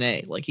 08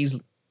 TNA. Like he's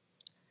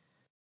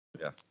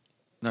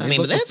no, I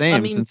mean, but that's the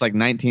same since like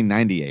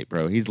 1998,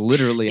 bro. He's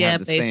literally had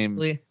the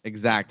same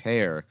exact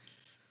hair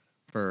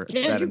for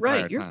that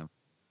entire time.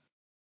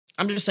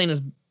 I'm just saying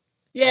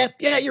yeah,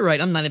 you're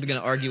right. I'm not even going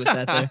to argue with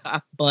that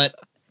there. But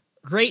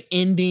great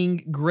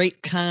ending,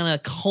 great kind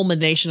of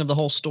culmination of the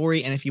whole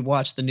story. And if you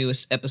watch the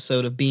newest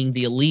episode of Being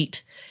the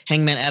Elite,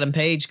 Hangman Adam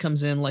Page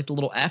comes in like the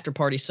little after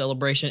party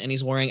celebration, and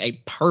he's wearing a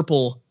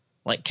purple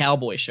like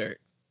cowboy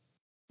shirt.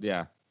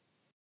 Yeah.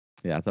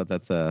 Yeah, I thought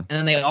that's And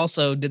then they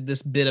also did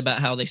this bit about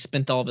how they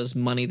spent all of his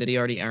money that he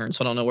already earned,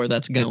 so I don't know where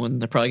that's going.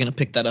 They're probably going to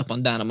pick that up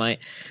on Dynamite.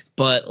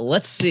 But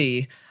let's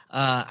see.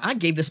 I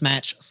gave this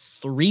match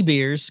 3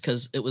 beers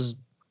because it was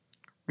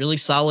really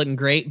solid and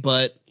great,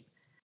 but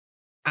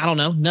I don't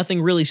know.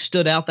 Nothing really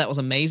stood out that was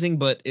amazing,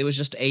 but it was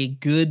just a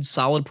good,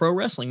 solid pro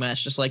wrestling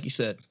match, just like you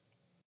said.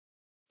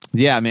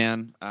 Yeah,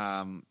 man.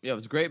 It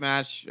was a great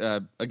match.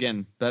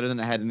 Again, better than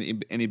it had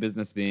any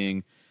business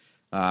being.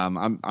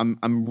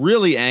 I'm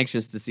really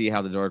anxious to see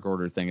how the Dark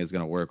Order thing is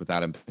going to work with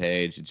Adam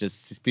Page. It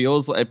just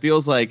feels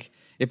like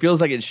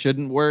it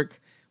shouldn't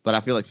work, but I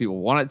feel like people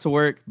want it to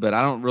work, but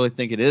I don't really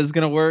think it is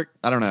going to work.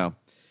 I don't know.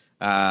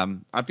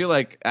 I feel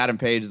like Adam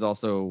Page is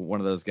also one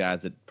of those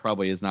guys that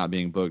probably is not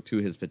being booked to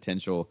his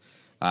potential.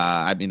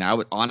 I mean, I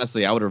would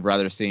have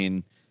rather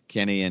seen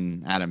Kenny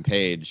and Adam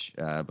Page,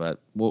 but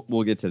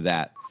we'll get to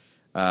that.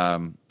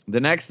 The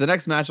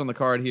next match on the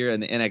card here in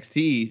the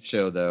NXT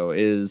show though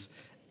is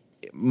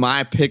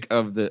my pick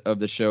of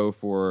the show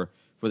for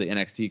the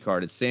NXT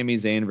card. It's Sami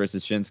Zayn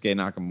versus Shinsuke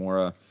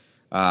Nakamura.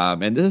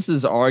 And this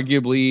is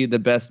arguably the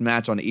best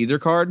match on either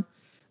card.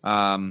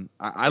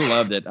 I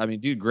loved it. I mean,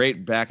 dude,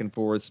 great back and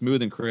forth,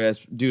 smooth and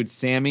crisp. Dude,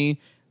 Sami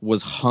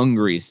was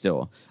hungry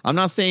still. I'm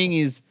not saying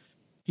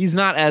he's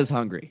not as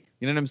hungry.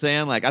 You know what I'm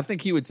saying? Like, I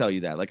think he would tell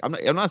you that. Like,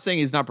 I'm not saying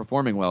he's not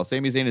performing well.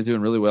 Sami Zayn is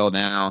doing really well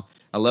now.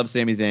 I love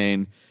Sami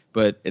Zayn.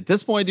 But at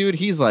this point, dude,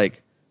 he's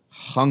like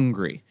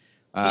hungry.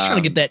 He's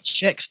trying to get that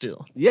check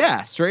still.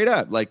 Yeah, straight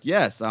up. Like,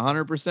 yes,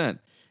 100%.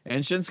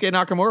 And Shinsuke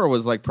Nakamura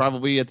was like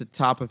probably at the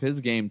top of his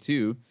game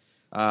too.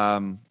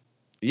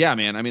 Yeah,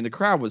 man. I mean, the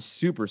crowd was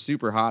super,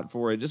 super hot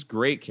for it. Just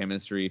great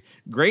chemistry,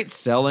 great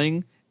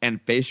selling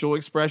and facial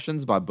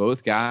expressions by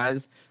both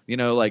guys. You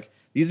know, like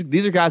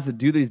these are guys that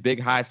do these big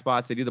high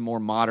spots. They do the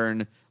more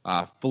modern,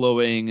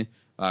 flowing,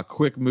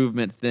 quick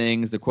movement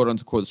things, the quote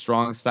unquote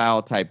strong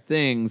style type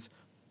things.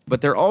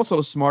 But they're also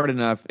smart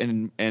enough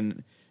and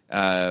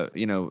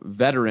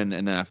veteran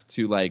enough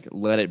to like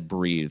let it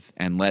breathe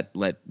and let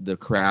the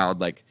crowd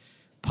like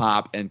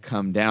pop and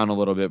come down a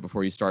little bit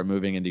before you start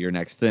moving into your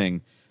next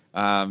thing.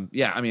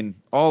 Yeah, I mean,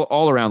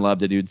 all around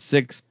loved it, dude.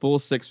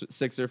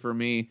 Sixer for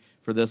me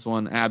for this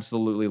one.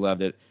 Absolutely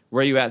loved it.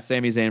 Where are you at,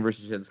 Sami Zayn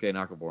versus Shinsuke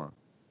Nakamura?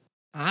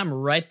 I'm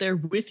right there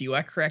with you.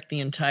 I cracked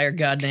the entire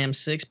goddamn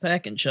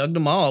 6-pack and chugged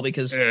them all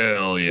because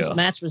this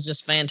match was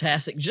just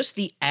fantastic. Just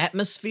the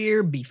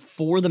atmosphere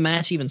before the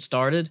match even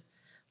started,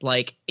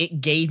 like, it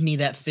gave me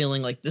that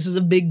feeling like this is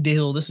a big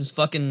deal. This is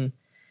fucking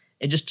 –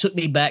 it just took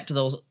me back to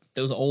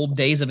those old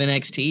days of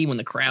NXT when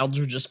the crowds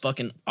were just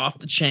fucking off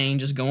the chain,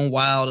 just going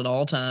wild at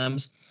all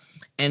times.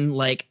 And,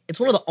 like, it's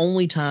one of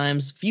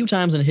the few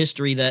times in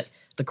history that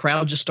the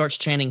crowd just starts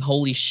chanting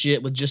holy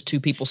shit with just 2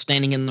 people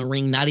standing in the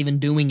ring, not even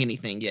doing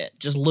anything yet,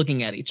 just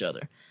looking at each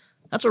other.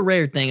 That's a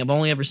rare thing. I've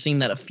only ever seen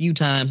that a few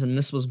times, and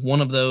this was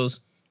one of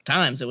those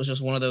times. It was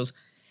just one of those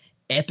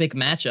epic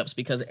matchups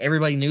because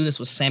everybody knew this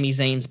was Sami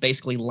Zayn's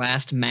basically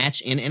last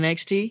match in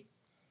NXT.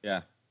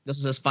 Yeah. This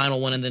was his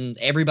final one, and then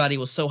everybody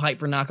was so hyped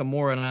for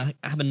Nakamura, and I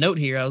have a note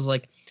here. I was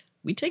like,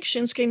 we take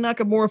Shinsuke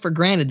Nakamura for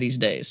granted these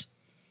days.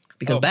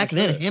 Because back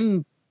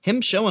then,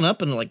 him showing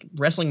up in like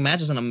wrestling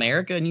matches in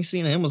America and you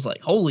seeing him was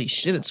like, holy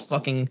shit, it's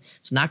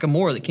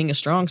Nakamura, the King of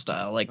Strong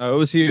Style. Like, oh, it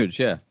was huge,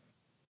 yeah.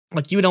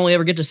 Like you would only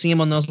ever get to see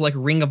him on those like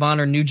Ring of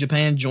Honor, New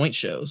Japan joint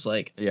shows.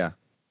 Like, yeah,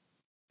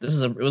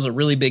 it was a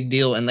really big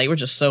deal, and they were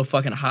just so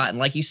fucking hot. And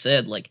like you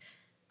said, like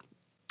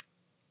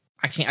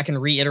I can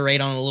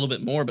reiterate on it a little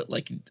bit more, but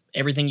like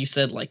everything you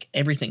said, like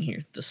everything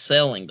here, the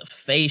selling, the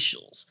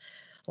facials,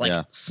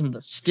 like some of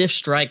the stiff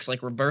strikes,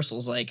 like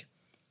reversals, like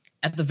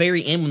at the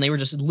very end when they were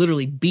just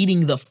literally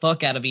beating the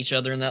fuck out of each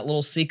other in that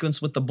little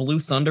sequence with the blue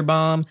thunder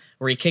bomb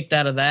where he kicked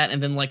out of that,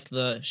 and then like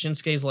the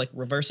Shinsuke's like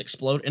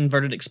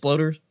inverted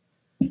exploder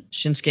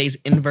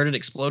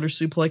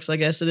suplex, I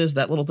guess it is,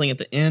 that little thing at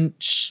the end.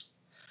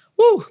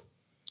 Woo!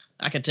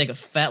 I could take a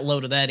fat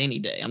load of that any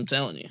day, I'm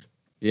telling you.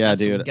 Yeah,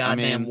 that's dude. Some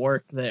goddamn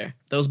work there.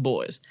 Those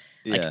boys.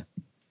 Yeah.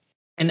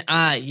 And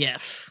I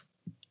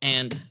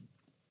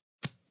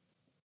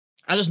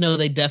just know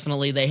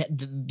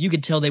you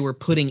could tell they were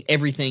putting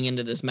everything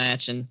into this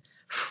match, and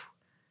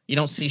you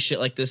don't see shit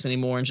like this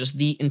anymore. And just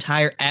the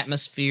entire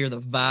atmosphere,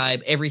 the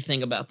vibe,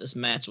 everything about this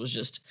match was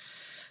just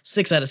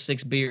 6 out of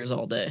 6 beers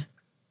all day.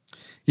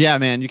 Yeah,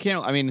 man, you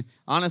can't. I mean,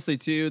 honestly,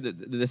 too,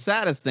 the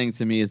saddest thing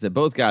to me is that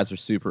both guys are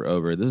super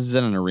over. This is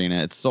in an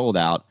arena; it's sold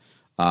out.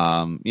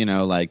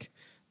 Like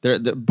they're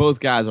both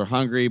guys are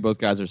hungry. Both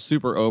guys are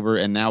super over,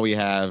 and now we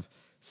have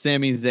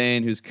Sami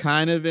Zayn, who's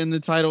kind of in the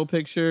title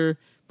picture,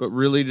 but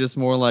really just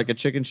more like a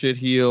chicken shit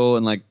heel,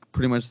 and like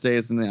pretty much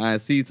stays in the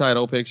IC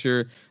title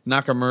picture.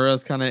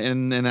 Nakamura's kind of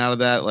in and out of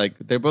that. Like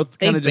they're both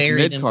kind of just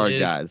mid card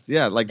guys.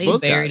 Yeah, like they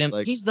both buried guys. him.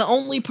 Like, He's the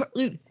only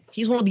dude.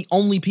 He's one of the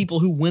only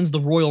people who wins the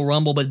Royal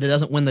Rumble, but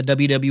doesn't win the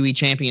WWE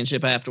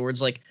Championship afterwards.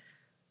 Like,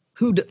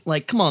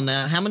 come on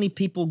now. How many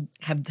people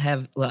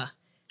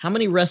how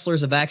many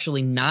wrestlers have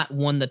actually not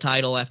won the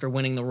title after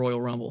winning the Royal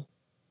Rumble?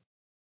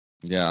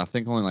 yeah, I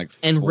think only like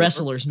And 4.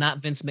 wrestlers, not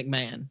Vince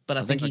McMahon. But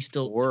I think like he's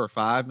still 4 or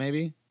 5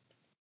 maybe.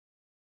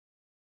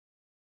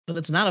 But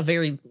it's not a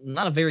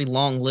very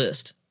long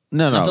list.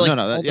 No. All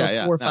those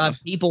 4 or 5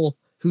 people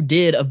who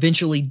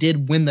eventually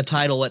did win the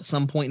title at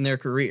some point in their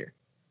career,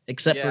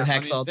 except for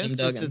Hacksaw Jim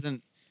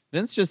Duggan.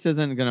 Vince just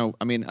isn't gonna.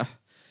 I mean,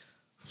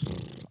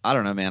 I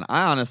don't know, man.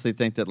 I honestly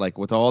think that like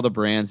with all the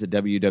brands that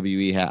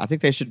WWE has, I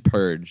think they should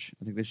purge.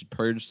 I think they should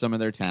purge some of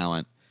their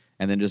talent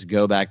and then just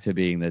go back to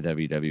being the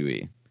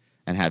WWE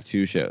and have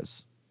 2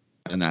 shows,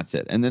 and that's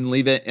it. And then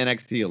leave it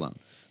NXT alone.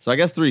 So I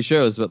guess 3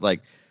 shows, but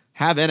like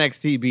have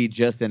NXT be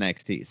just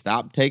NXT.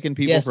 Stop taking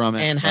people from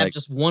it and have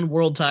just 1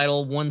 world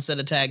title, 1 set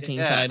of tag team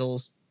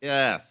titles.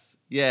 Yes.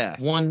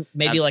 One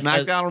maybe have like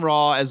SmackDown and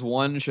Raw as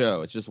 1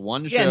 show. It's just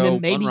 1 show. And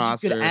then maybe one you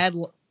roster. could add.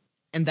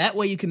 And that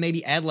way you can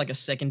maybe add like a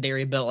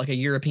secondary belt, like a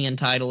European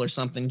title or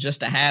something,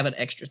 just to have an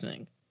extra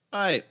thing.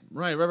 Right.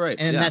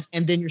 And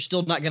and then you're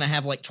still not gonna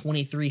have like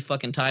 23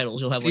 fucking titles.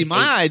 You'll have like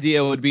my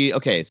idea would be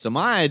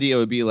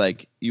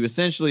like you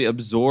essentially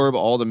absorb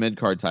all the mid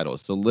card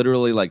titles. So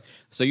literally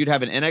so you'd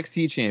have an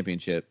NXT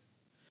championship,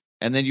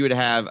 and then you would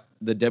have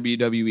the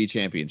WWE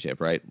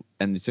championship, right?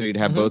 And so you'd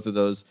have both of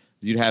those.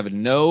 You'd have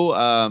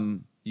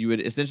you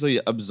would essentially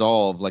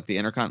absolve like the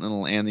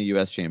Intercontinental and the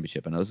US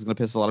championship. I know this is gonna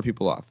piss a lot of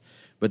people off.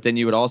 But then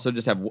you would also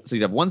just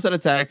you'd have 1 set of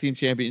tag team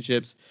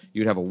championships.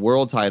 You'd have a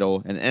world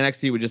title, and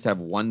NXT would just have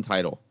 1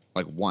 title,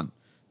 like 1.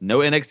 No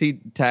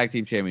NXT tag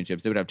team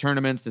championships. They would have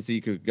tournaments to see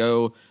who could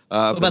go.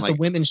 What about the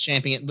women's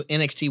champion, the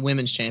NXT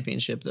women's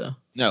championship, though?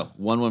 No,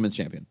 1 women's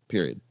champion,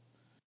 period.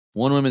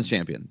 1 women's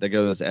champion that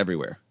goes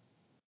everywhere.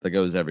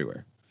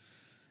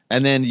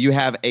 And then you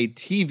have a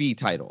TV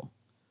title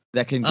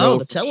that can go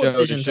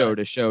from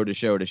show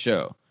to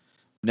show.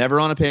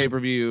 Never on a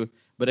pay-per-view,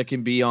 but it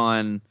can be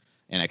on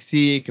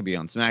NXT, it could be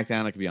on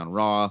SmackDown, it could be on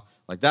Raw.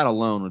 Like that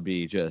alone would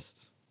be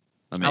just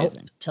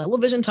amazing.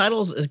 Television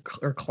titles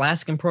are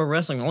classic in pro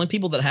wrestling. The only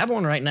people that have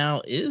one right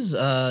now is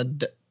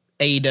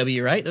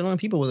AEW, right? They're the only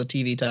people with a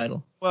TV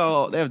title.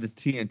 Well, they have the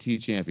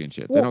TNT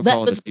Championship. They don't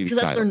call it the TV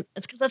title.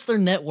 It's because that's their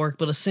network,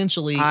 but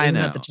essentially isn't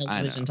that the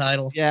television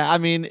title? Yeah, I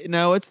mean,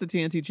 no, it's the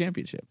TNT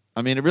Championship.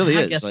 I mean, it really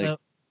is. I guess so.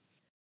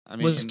 I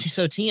mean, was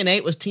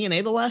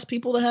TNA the last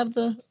people to have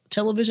the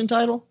television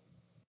title?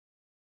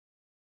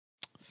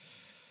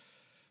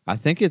 I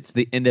think it's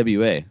the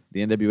NWA.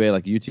 The NWA,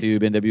 like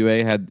YouTube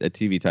NWA, had a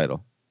TV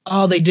title.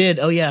 Oh, they did.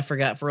 Oh, yeah, I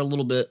forgot for a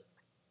little bit.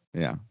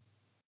 Yeah,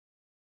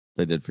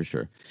 they did for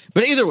sure.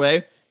 But either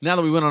way, now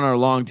that we went on our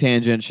long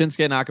tangent,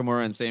 Shinsuke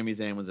Nakamura and Sami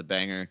Zayn was a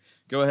banger.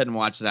 Go ahead and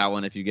watch that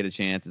one if you get a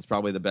chance. It's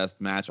probably the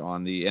best match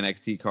on the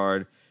NXT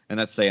card, and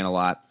that's saying a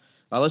lot.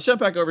 Let's jump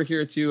back over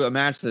here to a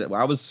match that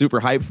I was super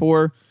hyped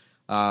for.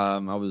 I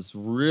was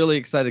really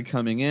excited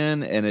coming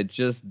in, and it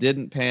just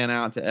didn't pan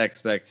out to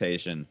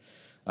expectation.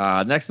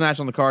 Next match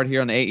on the card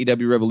here on the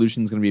AEW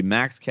Revolution is going to be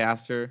Max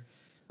Caster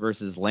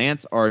versus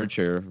Lance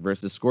Archer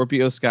versus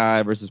Scorpio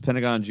Sky versus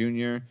Pentagon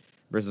Jr.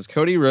 versus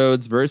Cody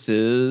Rhodes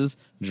versus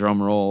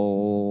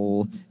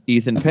drumroll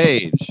Ethan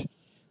Page.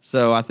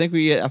 So I think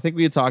we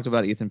had talked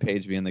about Ethan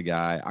Page being the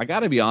guy. I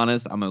got to be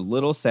honest, I'm a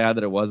little sad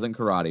that it wasn't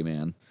Karate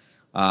Man.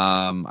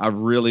 I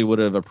really would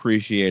have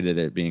appreciated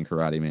it being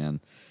Karate Man.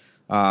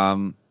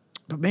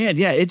 But man,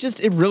 yeah,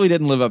 it really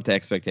didn't live up to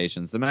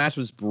expectations. The match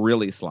was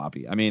really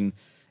sloppy. I mean,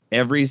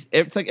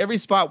 it's like every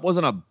spot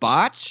wasn't a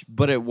botch,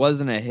 but it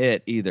wasn't a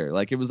hit either.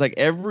 Like it was like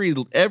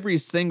every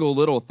single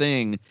little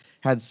thing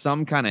had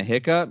some kind of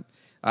hiccup.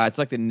 It's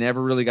like they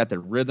never really got the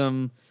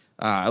rhythm.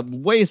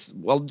 Just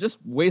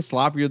way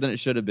sloppier than it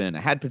should have been.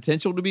 It had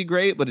potential to be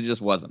great, but it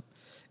just wasn't.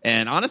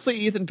 And honestly,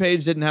 Ethan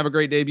Page didn't have a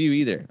great debut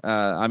either.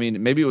 I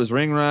mean, maybe it was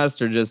ring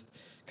rust or just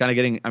kind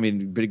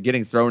of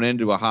getting thrown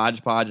into a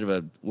hodgepodge of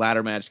a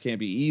ladder match can't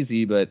be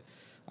easy. But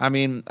I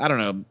mean, I don't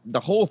know. The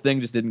whole thing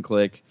just didn't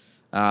click.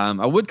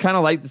 I would kind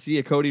of like to see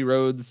a Cody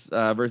Rhodes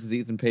versus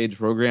Ethan Page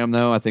program,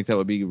 though. I think that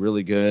would be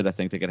really good. I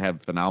think they could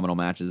have phenomenal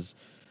matches.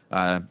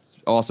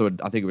 Also,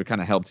 I think it would kind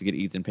of help to get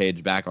Ethan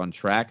Page back on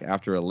track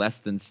after a less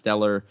than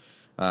stellar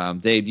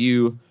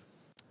debut.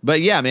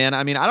 But yeah, man,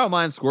 I mean, I don't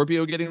mind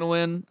Scorpio getting the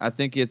win. I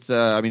think he's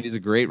a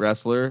great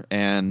wrestler,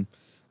 and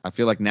I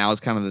feel like now is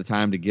kind of the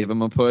time to give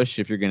him a push.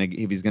 If he's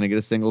gonna get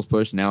a singles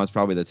push, now is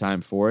probably the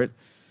time for it.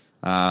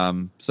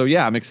 So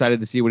yeah, I'm excited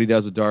to see what he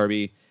does with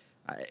Darby.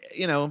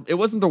 It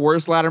wasn't the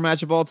worst ladder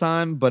match of all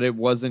time, but it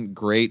wasn't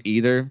great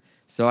either.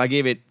 So I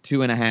gave it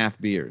 2.5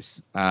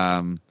 beers.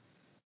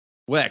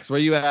 Wex, where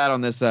you at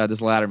on this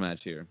ladder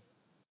match here?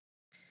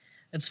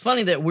 It's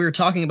funny that we're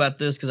talking about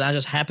this because I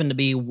just happen to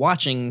be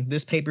watching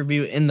this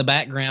pay-per-view in the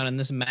background, and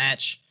this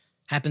match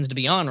happens to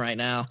be on right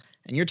now.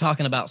 And you're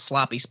talking about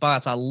sloppy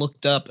spots. I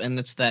looked up, and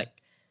it's that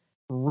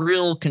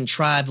real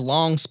contrived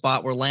long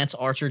spot where Lance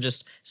Archer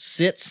just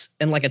sits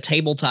in like a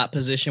tabletop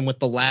position with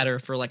the ladder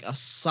for like a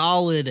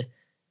solid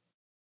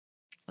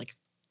like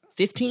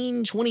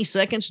 15, 20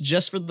 seconds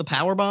just for the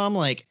power bomb.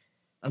 Like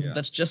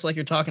that's just like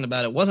you're talking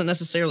about. It wasn't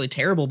necessarily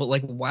terrible, but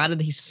like, why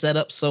did he set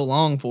up so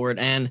long for it?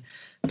 And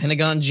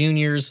Pentagon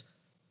Jr.'s,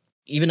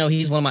 even though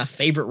he's one of my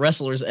favorite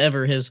wrestlers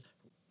ever, his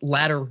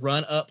ladder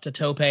run up to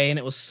tope, and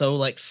it was so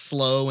like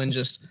slow and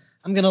just,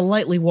 I'm going to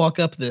lightly walk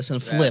up this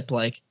and flip.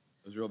 Like,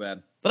 it was real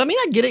bad. But I mean,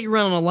 I get it. You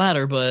run on a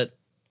ladder, but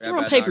you're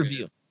on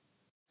pay-per-view.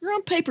 You're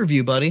on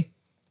pay-per-view, buddy.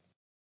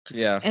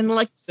 Yeah. And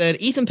like I said,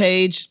 Ethan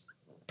Page,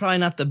 probably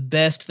not the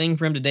best thing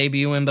for him to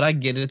debut in, but I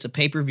get it. It's a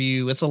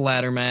pay-per-view. It's a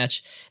ladder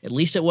match. At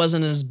least it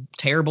wasn't as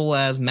terrible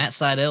as Matt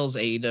Seidel's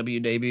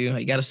AEW debut.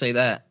 You got to say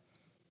that.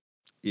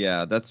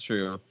 Yeah, that's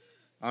true.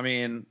 I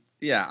mean,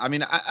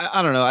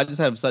 I don't know. I just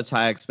have such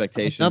high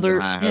expectations.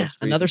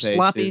 Another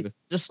sloppy.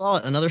 Just saw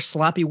it. Another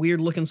sloppy,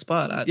 weird looking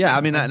spot. That's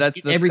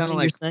everything kind of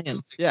like you're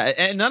saying. Yeah,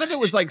 and none of it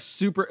was like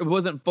super. It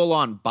wasn't full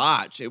on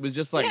botch. It was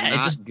just like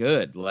not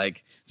good.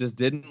 Like just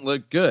didn't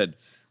look good.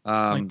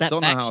 Like that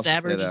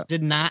backstabber just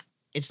did not.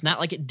 It's not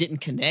like it didn't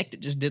connect.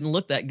 It just didn't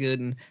look that good,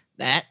 and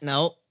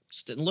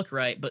just didn't look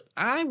right. But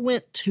I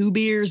went 2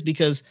 beers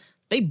because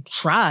they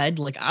tried.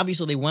 Like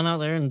obviously they went out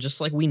there, and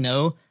just like we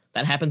know.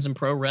 That happens in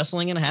pro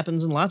wrestling and it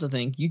happens in lots of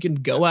things. You can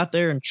go out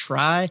there and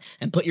try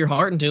and put your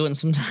heart into it, and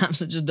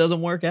sometimes it just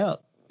doesn't work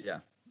out. Yeah,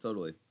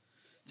 totally.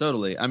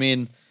 I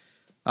mean,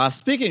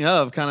 speaking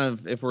of kind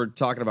of, if we're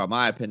talking about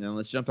my opinion,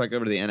 let's jump back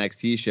over to the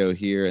NXT show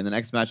here. And the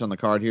next match on the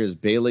card here is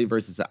Bayley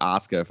versus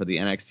Asuka for the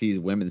NXT's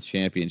Women's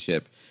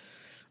Championship.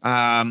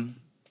 I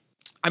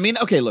mean,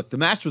 okay, look, the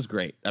match was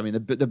great. I mean,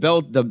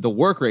 the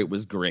work rate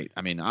was great.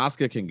 I mean,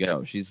 Asuka can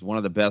go. She's one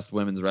of the best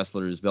women's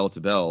wrestlers bell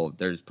to bell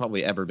there's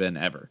probably ever been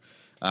ever.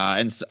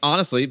 And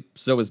honestly,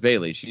 so is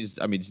Bayley.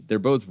 They're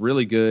both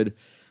really good.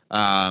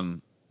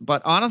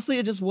 But honestly,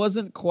 it just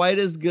wasn't quite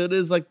as good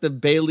as like the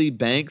Bayley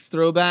Banks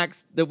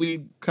throwbacks that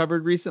we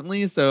covered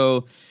recently.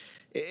 So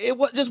it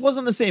just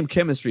wasn't the same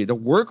chemistry. The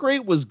work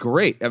rate was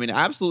great. I mean,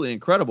 absolutely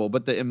incredible,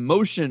 but the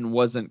emotion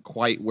wasn't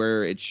quite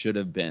where it should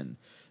have been,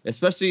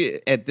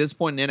 especially at this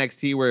point in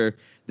NXT where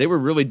they were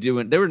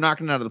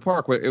knocking it out of the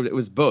park. Where it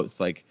was both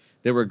like,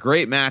 there were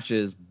great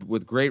matches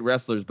with great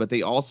wrestlers, but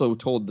they also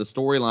told the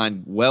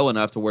storyline well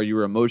enough to where you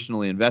were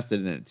emotionally invested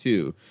in it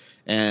too.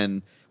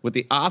 And with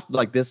this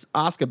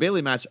Asuka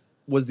Bayley match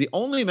was the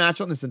only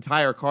match on this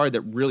entire card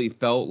that really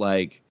felt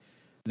like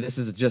this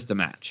is just a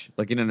match.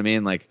 Like, you know what I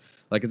mean? Like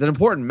it's an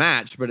important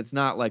match, but it's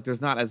not like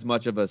there's not as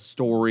much of a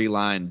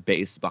storyline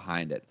base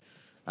behind it.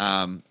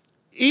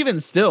 Even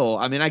still,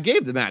 I mean, I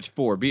gave the match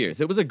 4 beers.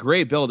 It was a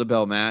great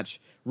bell-to-bell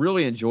match.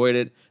 Really enjoyed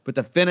it, but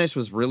the finish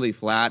was really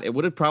flat. It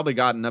would have probably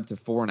gotten up to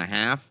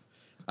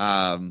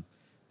 4.5,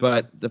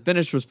 but the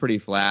finish was pretty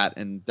flat,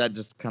 and that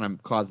just kind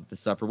of caused it to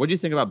suffer. What do you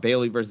think about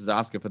Bayley versus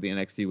Asuka for the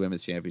NXT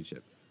Women's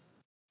Championship?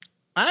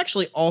 I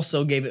actually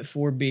also gave it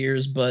 4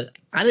 beers, but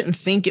I didn't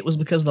think it was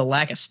because of the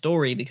lack of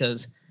story,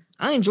 because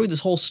I enjoyed this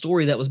whole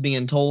story that was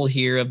being told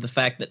here of the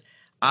fact that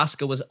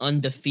Asuka was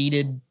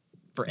undefeated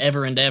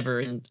forever and ever,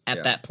 and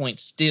at that point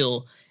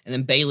still, and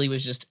then Bayley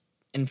was just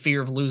in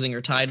fear of losing her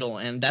title.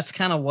 And that's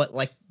kind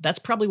of that's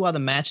probably why the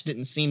match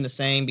didn't seem the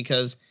same,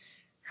 because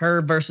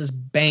her versus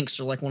Banks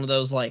are like one of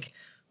those, like,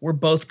 we're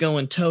both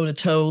going toe to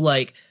toe,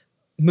 like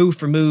move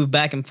for move,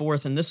 back and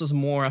forth. And this was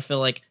more, I feel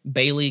like,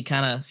 Bayley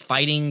kind of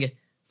fighting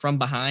from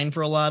behind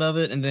for a lot of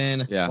it, and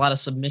then a lot of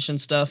submission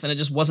stuff. And it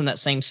just wasn't that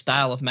same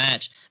style of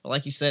match. But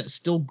like you said, it's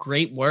still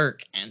great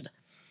work. And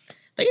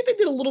they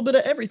did a little bit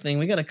of everything.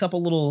 We got a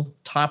couple little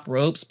top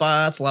rope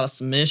spots, a lot of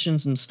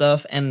submissions and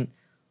stuff, and a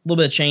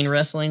little bit of chain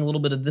wrestling, a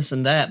little bit of this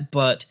and that,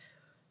 but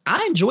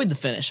I enjoyed the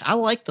finish. I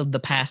like the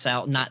pass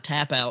out, not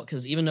tap out,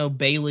 because even though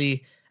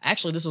Bayley,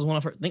 actually this was one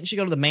of her, didn't she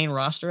go to the main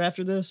roster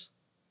after this?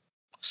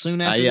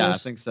 Soon after this? I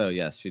think so.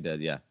 Yes, she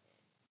did. Yeah.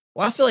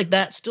 Well, I feel like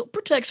that still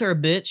protects her a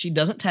bit. She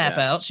doesn't tap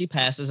out. She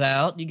passes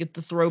out. You get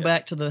the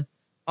throwback to the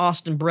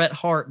Austin Bret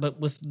Hart, but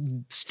with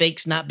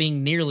stakes not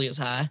being nearly as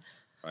high.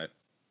 Right.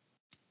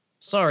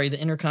 Sorry,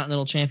 the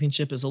Intercontinental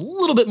Championship is a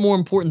little bit more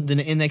important than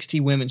the NXT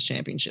Women's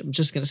Championship. I'm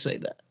just going to say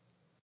that.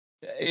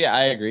 Yeah,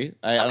 I agree.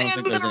 I don't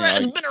think it's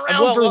been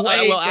around for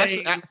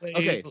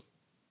okay.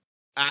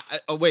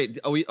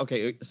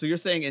 Okay. So you're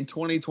saying in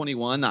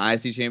 2021 the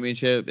IC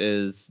Championship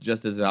is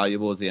just as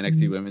valuable as the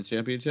NXT Women's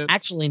Championship?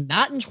 Actually,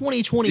 not in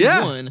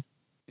 2021.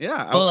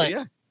 Yeah.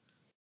 But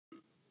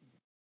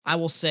I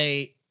will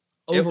say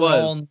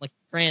overall, in like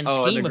grand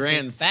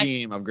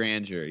scheme of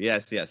grandeur.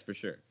 Yes, for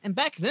sure. And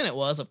back then it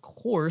was, of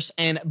course,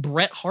 and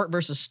Bret Hart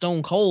versus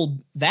Stone Cold,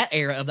 that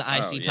era of the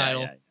IC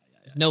title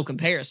is no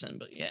comparison.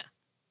 But yeah.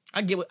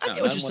 I get what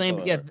you're saying,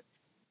 but yeah,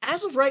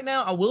 as of right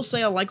now, I will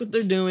say I like what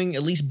they're doing.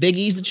 At least Big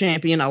E's the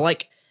champion. I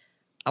like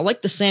I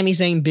like the Sami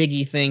Zayn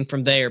Biggie thing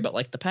from there, but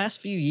like the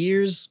past few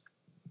years,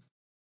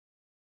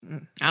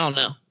 I don't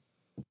know.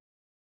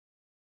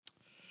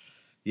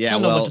 Yeah, I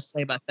don't know well, what to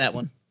say about that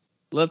one.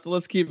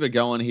 let's keep it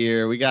going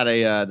here. We got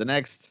the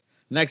next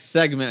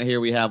segment here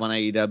we have on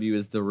AEW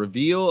is the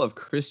reveal of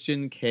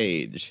Christian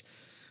Cage.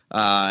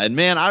 And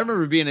man, I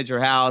remember being at your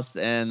house,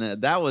 and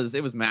it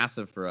was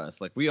massive for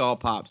us. Like, we all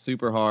popped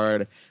super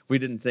hard. We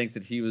didn't think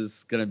that he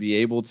was gonna be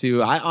able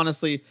to. I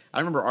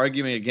remember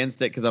arguing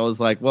against it because I was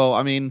like, well,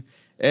 I mean,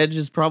 Edge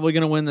is probably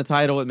gonna win the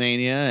title at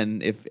Mania,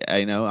 and if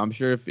I'm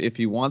sure if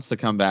he wants to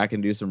come back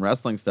and do some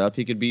wrestling stuff,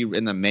 he could be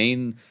in the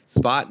main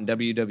spot in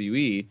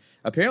WWE.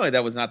 Apparently,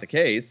 that was not the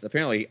case.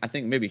 Apparently, I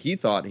think maybe he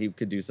thought he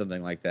could do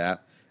something like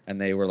that, and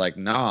they were like,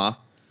 nah.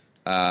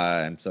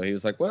 And so he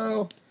was like,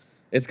 well.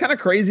 It's kind of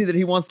crazy that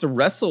he wants to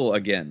wrestle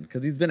again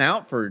because he's been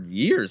out for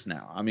years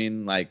now. I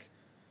mean, like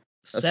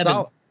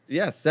 7.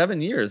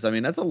 7 years. I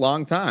mean, that's a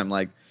long time.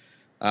 Like,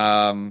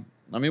 I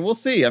mean, we'll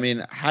see. I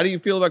mean, how do you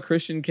feel about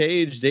Christian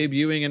Cage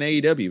debuting in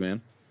AEW,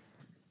 man?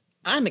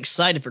 I'm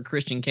excited for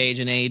Christian Cage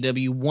in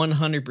AEW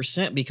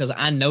 100% because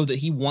I know that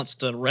he wants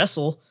to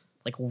wrestle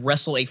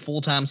a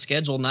full-time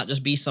schedule, not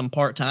just be some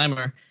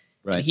part-timer.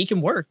 Right. He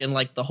can work and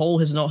like his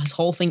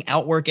whole thing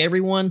outwork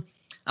everyone.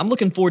 I'm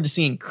looking forward to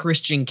seeing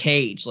Christian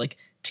Cage, like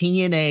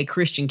TNA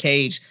Christian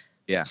Cage,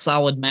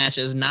 solid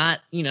matches. Not,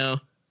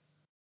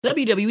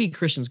 WWE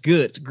Christian's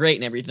good, it's great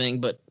and everything,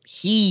 but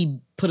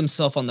he put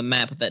himself on the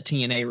map with that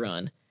TNA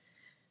run.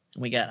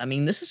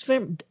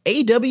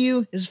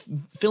 AEW is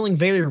feeling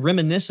very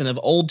reminiscent of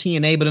old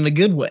TNA, but in a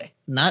good way,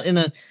 not in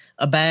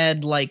a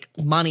bad like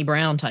Monty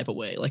Brown type of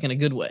way, like in a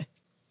good way.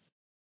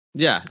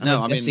 Yeah, I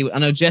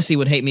know Jesse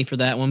would hate me for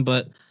that one,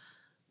 but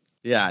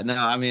yeah, no,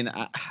 I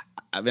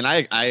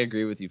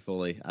agree with you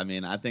fully. I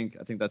mean, I think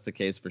that's the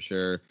case for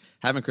sure.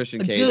 Having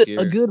Christian Cage here,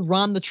 a good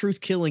Ron the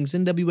Truth Killings,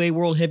 NWA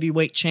World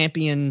Heavyweight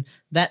Champion,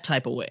 that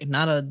type of way.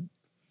 Not a.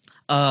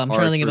 I'm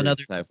trying to think of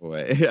another type of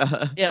way.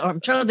 Yeah, I'm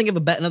trying to think of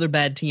another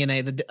bad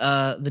TNA.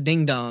 The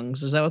Ding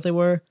Dongs, is that what they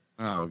were?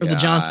 Oh, or the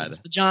Johnsons.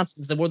 The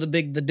Johnsons that wore the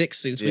dick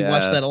suits. We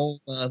watched that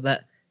old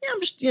that. Yeah,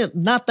 I'm just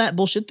not that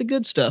bullshit. The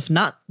good stuff,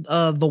 not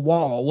the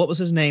Wall. What was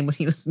his name when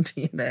he was in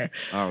TNA?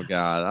 Oh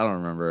God, I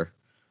don't remember.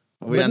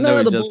 We none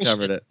of the just bullshit.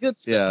 Covered it. Good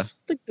stuff. Yeah.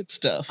 The good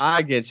stuff.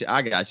 I get you.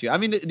 I got you. I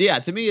mean, yeah,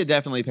 to me, it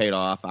definitely paid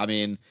off. I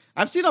mean,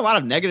 I've seen a lot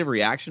of negative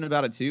reaction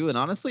about it too. And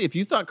honestly, if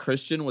you thought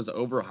Christian was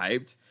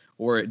overhyped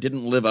or it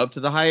didn't live up to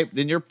the hype,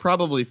 then you're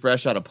probably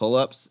fresh out of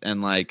pull-ups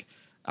and like,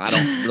 I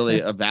don't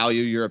really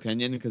value your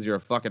opinion because you're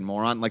a fucking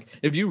moron. Like,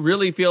 if you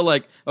really feel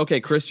like,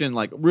 okay, Christian,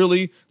 like,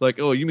 really? Like,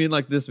 oh, you mean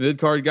like this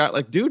mid-card guy?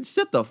 Like, dude,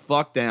 sit the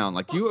fuck down.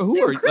 Like,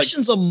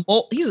 Christian's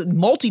he's a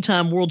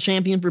multi-time world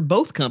champion for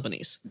both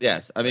companies.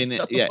 Yes. I mean,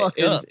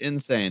 it's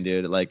insane,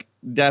 dude. Like,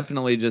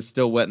 definitely just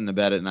still wet in the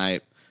bed at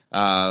night.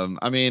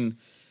 I mean,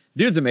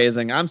 dude's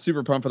amazing. I'm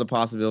super pumped for the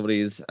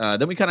possibilities.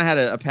 Then we kind of had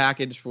a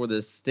package for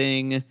this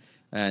Sting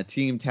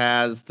Team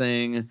Taz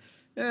thing.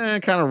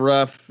 Kind of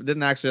rough.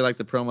 Didn't actually like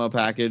the promo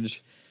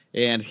package.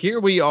 And here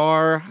we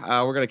are.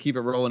 We're going to keep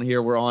it rolling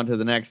here. We're on to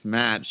the next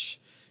match.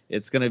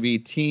 It's going to be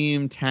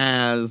Team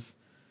Taz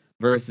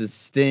versus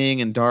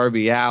Sting and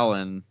Darby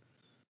Allin.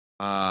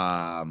 You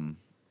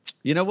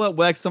know what,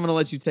 Wex? I'm going to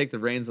let you take the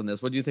reins on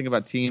this. What do you think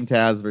about Team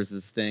Taz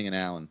versus Sting and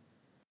Allin?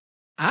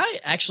 I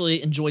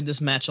actually enjoyed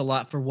this match a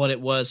lot for what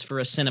it was for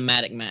a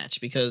cinematic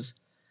match because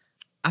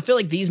I feel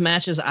like these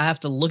matches, I have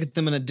to look at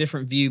them in a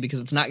different view because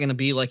it's not going to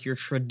be like your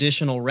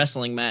traditional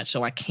wrestling match.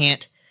 So I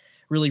can't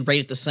really rate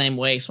it the same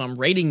way. So I'm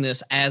rating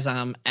this as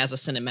a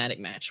cinematic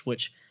match,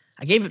 which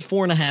I gave it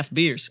 4.5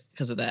 beers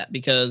because of that,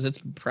 because it's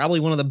probably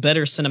one of the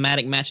better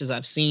cinematic matches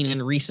I've seen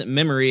in recent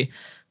memory.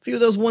 A few of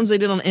those ones they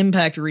did on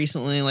Impact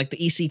recently, like the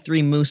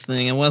EC3 Moose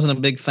thing, I wasn't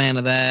a big fan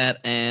of that.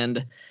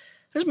 And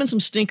there's been some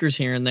stinkers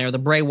here and there. The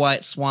Bray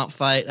Wyatt swamp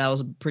fight, that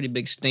was a pretty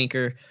big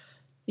stinker.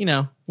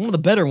 One of the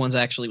better ones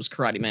actually was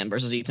Karate Man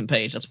versus Ethan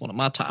Page. That's one of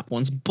my top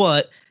ones.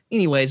 But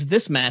anyways,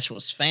 this match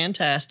was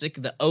fantastic.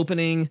 The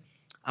opening,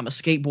 I'm a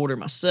skateboarder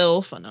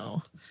myself, I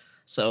know.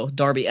 So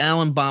Darby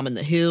Allin bombing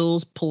the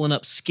hills, pulling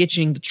up,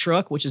 skitching the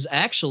truck, which is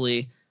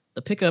actually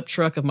the pickup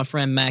truck of my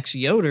friend Max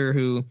Yoder,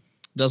 who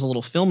does a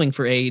little filming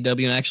for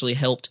AEW and actually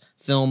helped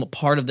film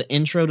part of the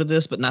intro to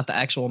this, but not the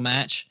actual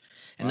match.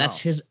 And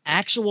That's his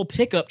actual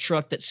pickup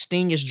truck that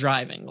Sting is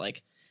driving.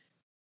 Like,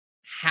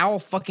 how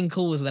fucking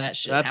cool is that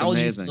shit? That's how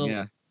amazing, would you feel?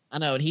 Yeah. I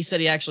know, and he said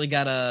he actually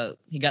got a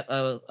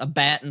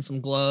bat and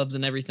some gloves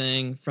and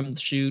everything from the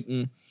shoot,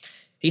 and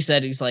he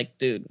said he's like,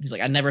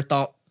 I never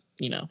thought,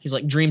 he's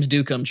like, dreams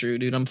do come true,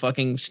 dude. I'm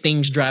fucking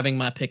Sting's driving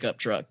my pickup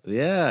truck.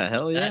 Yeah,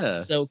 hell yeah.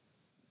 So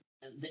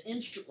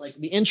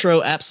the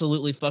intro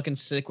absolutely fucking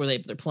sick, where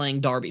they're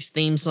playing Darby's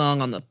theme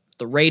song on the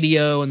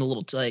radio and the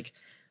little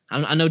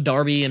I know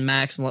Darby and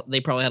Max, they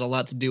probably had a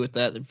lot to do with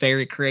that. They're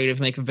very creative,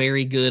 make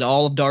very good.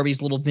 All of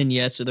Darby's little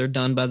vignettes, they're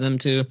done by them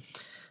too.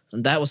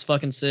 And that was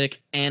fucking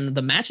sick. And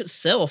the match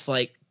itself,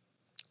 like,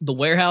 the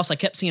warehouse. I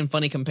kept seeing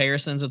funny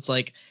comparisons. It's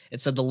like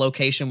it said the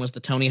location was the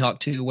Tony Hawk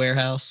 2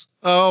 warehouse.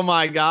 Oh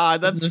my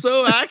God, that's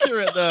so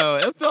accurate though.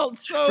 It felt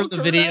so for the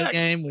correct. video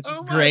game, which is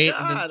oh great. My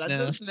God, and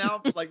then, I just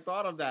now like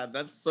thought of that.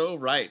 That's so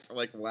right.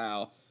 Like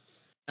wow.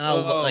 And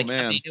I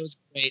mean, it was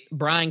great.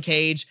 Brian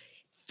Cage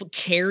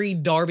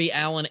carried Darby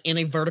Allin in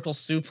a vertical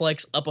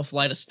suplex up a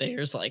flight of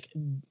stairs. Like,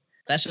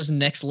 that's just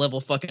next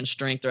level fucking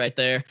strength right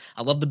there.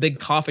 I love the big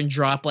coffin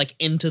drop, like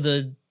into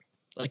the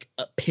like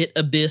a pit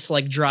abyss,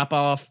 like drop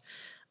off.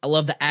 I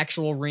love the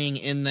actual ring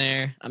in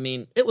there. I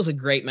mean, it was a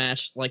great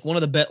match. Like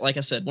like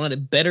I said, one of the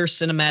better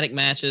cinematic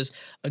matches.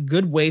 A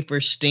good way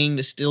for Sting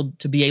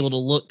to be able to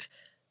look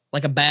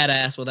like a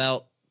badass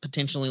without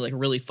potentially like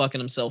really fucking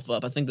himself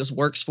up. I think this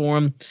works for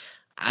him.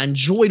 I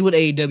enjoyed what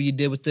AEW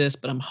did with this,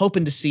 but I'm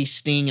hoping to see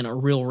Sting in a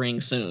real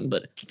ring soon.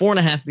 But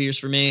 4.5 beers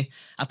for me.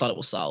 I thought it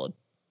was solid.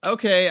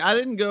 Okay, I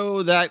didn't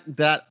go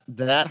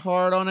that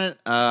hard on it.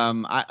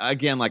 I'm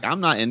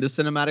not into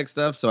cinematic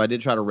stuff, so I did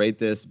try to rate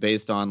this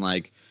based on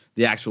like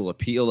the actual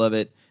appeal of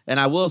it. And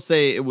I will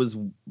say it was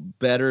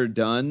better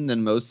done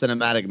than most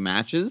cinematic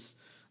matches.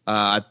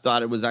 I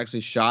thought it was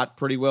actually shot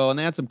pretty well, and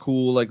they had some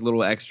cool like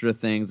little extra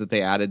things that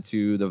they added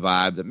to the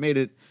vibe that made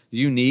it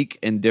unique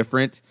and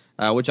different,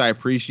 which I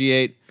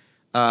appreciate.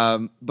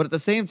 But at the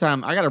same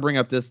time, I got to bring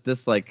up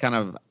this like kind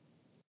of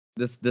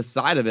this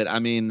side of it. I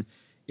mean,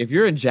 if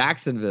you're in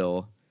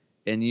Jacksonville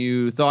and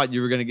you thought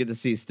you were going to get to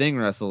see Sting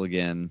wrestle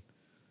again,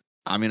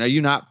 I mean, are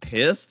you not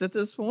pissed at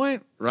this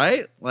point,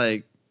 right?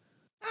 Like,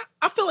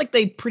 I feel like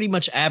they pretty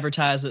much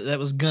advertised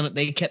that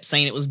they kept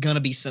saying it was gonna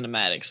be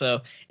cinematic. So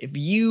if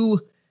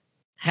you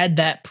had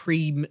that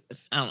I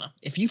don't know,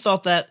 if you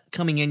thought that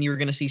coming in you were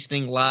gonna see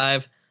Sting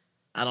live,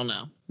 I don't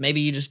know.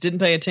 Maybe you just didn't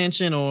pay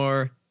attention,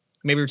 or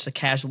maybe you're just a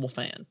casual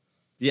fan.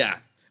 Yeah.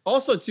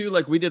 Also, too,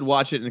 like we did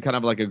watch it in kind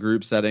of like a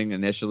group setting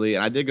initially,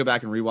 and I did go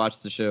back and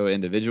rewatch the show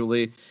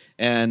individually.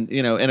 And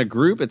you know, in a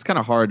group, it's kind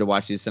of hard to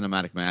watch these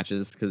cinematic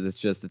matches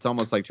because it's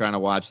almost like trying to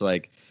watch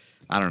like,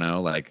 I don't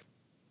know, like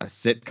a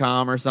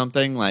sitcom or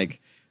something,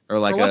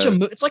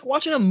 it's like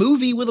watching a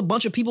movie with a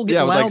bunch of people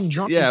getting loud and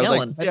drunk and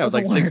yelling. With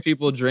 6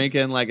 people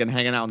drinking and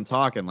hanging out and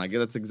talking. Like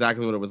that's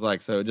exactly what it was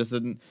like. So it just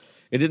didn't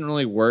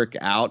really work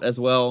out as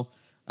well.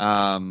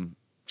 I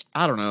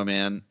don't know,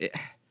 man.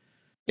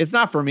 It's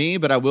not for me,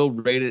 but I will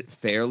rate it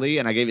fairly,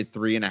 and I gave it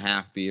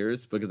 3.5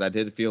 beers because I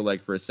did feel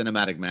like for a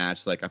cinematic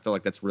match, like I feel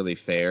like that's really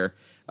fair.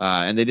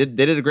 And they did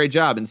a great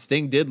job, and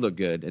Sting did look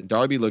good, and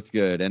Darby looked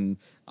good, and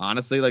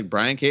honestly, like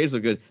Brian Cage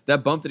looked good.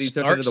 That bump that he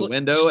took into the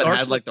window and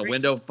had like the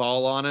window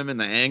fall on him, and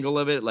the angle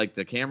of it, like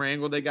the camera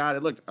angle they got,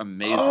 it looked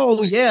amazing.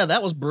 Oh yeah,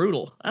 that was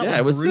brutal.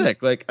 It was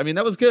sick. Like I mean,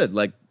 that was good.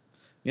 Like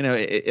you know,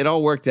 it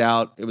all worked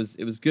out. It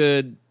was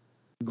good.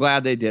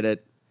 Glad they did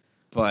it,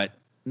 but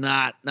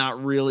not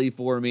really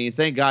for me.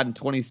 Thank God in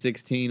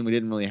 2016 we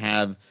didn't really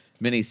have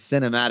many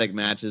cinematic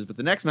matches, but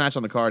the next match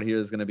on the card here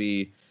is going to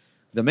be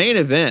the main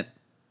event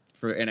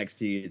for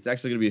NXT. It's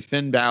actually going to be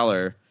Finn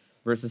Balor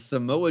versus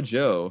Samoa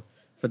Joe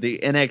for the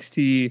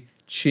NXT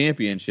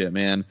Championship,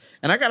 man.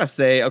 And I got to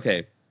say,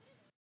 okay,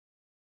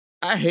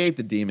 I hate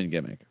the demon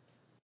gimmick.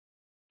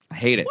 I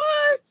hate it.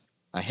 What?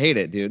 I hate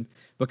it, dude.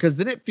 Because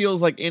then it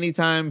feels like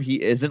anytime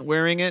he isn't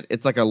wearing it,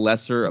 it's like a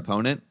lesser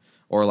opponent,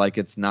 or like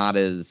it's not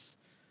as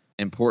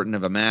important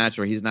of a match,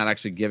 or he's not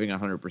actually giving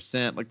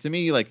 100%. Like to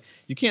me, like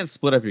you can't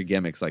split up your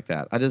gimmicks like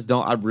that.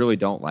 I really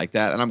don't like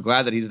that. And I'm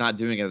glad that he's not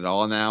doing it at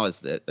all now as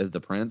the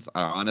Prince.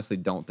 I honestly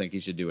don't think he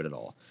should do it at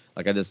all.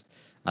 Like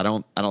I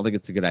don't think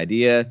it's a good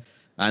idea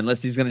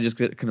unless he's going to just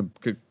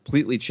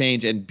completely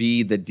change and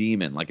be the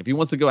demon. Like if he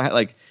wants to go ahead,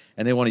 like,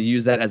 and they want to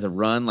use that as a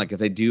run, like if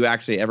they do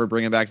actually ever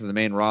bring him back to the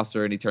main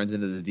roster and he turns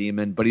into the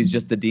demon, but he's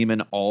just the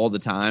demon all the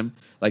time,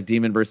 like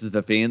Demon versus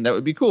the Fiend, that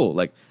would be cool.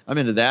 Like I'm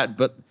into that,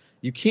 but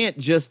you can't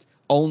just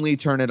only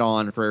turn it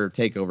on for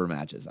takeover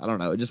matches. I don't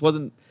know. It just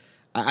wasn't,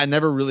 I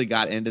never really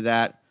got into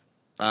that.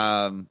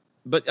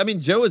 But I mean,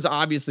 Joe is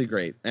obviously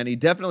great, and he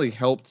definitely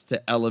helped to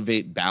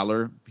elevate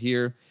Balor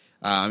here.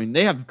 I mean,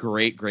 they have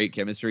great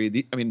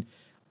chemistry.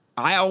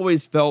 I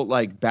always felt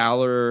like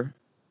Balor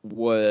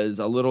was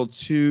a little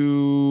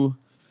too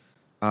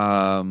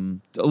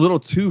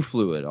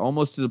fluid,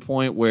 almost to the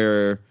point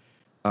where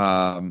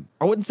I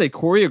wouldn't say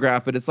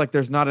choreographed, but it's like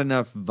there's not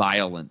enough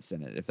violence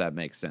in it, if that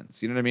makes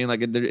sense. You know what I mean?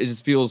 Like it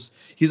just feels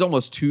he's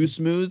almost too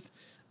smooth.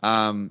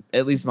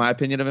 At least my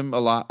opinion of him a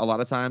lot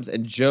of times.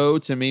 And Joe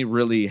to me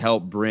really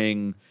helped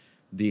bring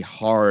the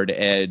hard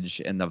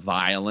edge and the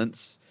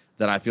violence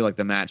that I feel like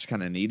the match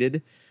kind of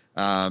needed.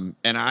 And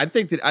I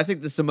think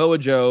the Samoa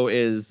Joe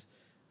is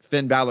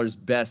Finn Balor's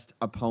best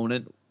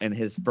opponent in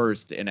his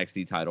first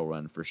NXT title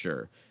run for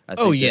sure. I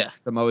think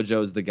Samoa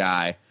Joe's the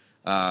guy.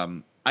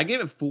 I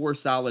gave it 4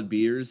 solid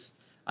beers.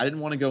 I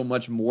didn't want to go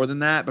much more than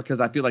that because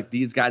I feel like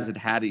these guys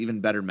had even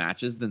better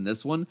matches than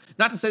this one.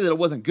 Not to say that it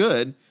wasn't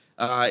good.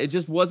 It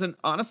just wasn't.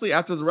 Honestly,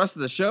 after the rest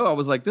of the show, I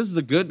was like, this is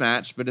a good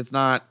match, but it's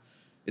not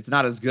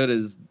as good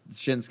as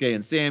Shinsuke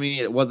and Sammy.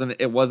 It wasn't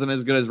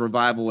as good as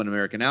Revival and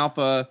American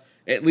Alpha,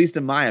 at least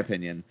in my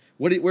opinion.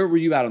 Where were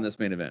you at on this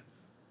main event?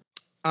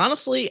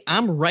 honestly,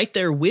 I'm right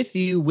there with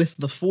you with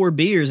the 4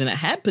 beers, and it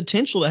had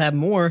potential to have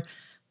more.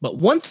 But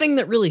one thing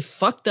that really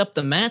fucked up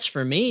the match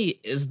for me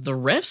is the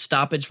ref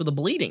stoppage for the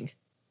bleeding.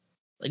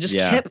 They just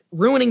kept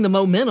ruining the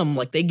momentum.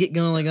 Like, they get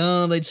going, like,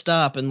 oh, they'd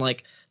stop. And,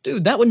 like,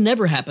 dude, that would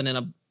never happen in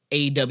a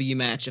AEW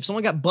match. If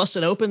someone got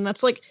busted open,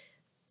 that's like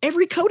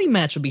every Cody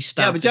match would be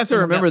stopped. Yeah, but you have to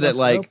remember that,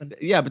 like,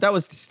 but that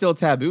was still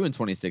taboo in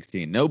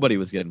 2016. Nobody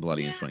was getting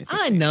bloody in 2016.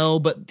 I know,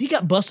 but he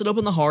got busted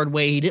open the hard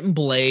way. He didn't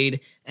blade,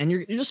 and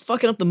you're just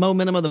fucking up the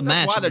momentum of the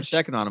match. That's why they're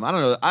checking on him. I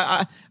don't know.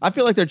 I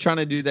feel like they're trying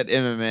to do that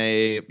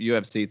MMA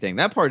UFC thing.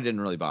 That part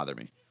didn't really bother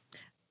me.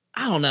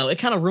 I don't know. It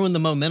kind of ruined the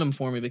momentum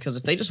for me, because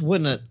if they just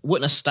wouldn't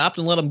have stopped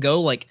and let him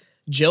go, like,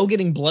 Joe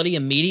getting bloody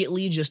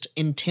immediately just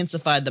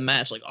intensified the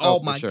match. Like, oh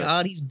my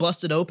God, he's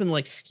busted open.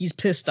 Like, he's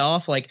pissed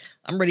off. Like,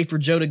 I'm ready for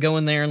Joe to go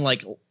in there and,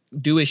 like,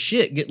 do his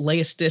shit, lay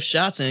his stiff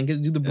shots in,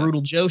 do the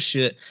brutal Joe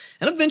shit.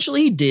 And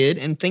eventually he did,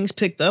 and things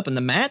picked up. And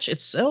the match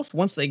itself,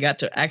 once they got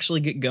to actually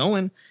get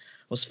going,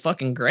 was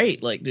fucking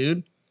great. Like,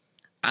 dude,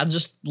 I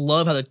just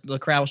love how the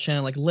crowd was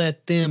chanting, like,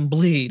 let them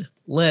bleed.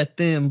 Let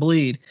them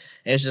bleed.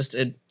 It's just,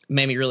 it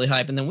made me really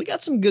hype. And then we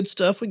got some good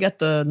stuff. We got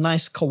the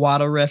nice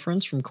Kawada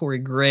reference from Corey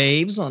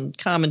Graves on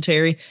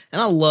commentary.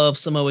 And I love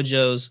Samoa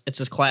Joe's. It's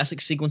his classic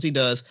sequence he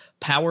does.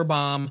 Power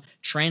bomb,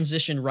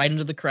 transition right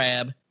into the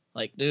crab.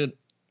 Like, dude,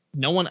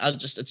 no one,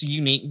 it's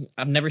unique.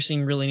 I've never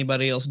seen really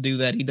anybody else do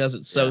that. He does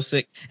it so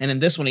sick. And in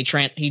this one, he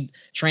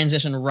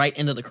transitioned right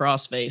into the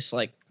crossface.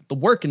 Like, the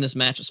work in this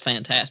match was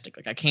fantastic.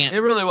 Like, I can't.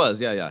 It really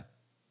was. Yeah.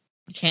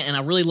 And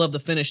I really love the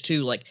finish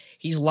too. Like,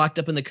 he's locked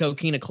up in the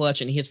coquina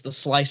clutch and he hits the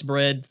sliced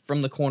bread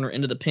from the corner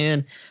into the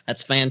pin.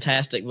 That's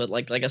fantastic. But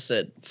like I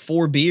said,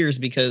 4 beers,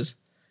 because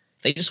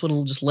they just would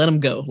have just let him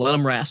go, let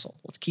him wrestle.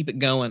 Let's keep it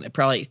going. It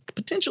probably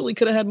potentially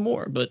could have had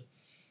more, but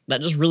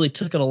that just really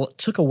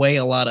took away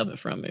a lot of it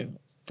for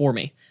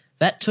me.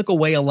 That took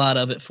away a lot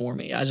of it for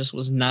me. I just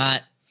was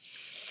not.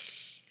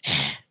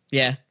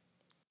 Yeah,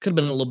 could have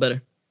been a little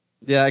better.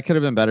 Yeah, it could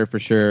have been better for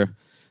sure.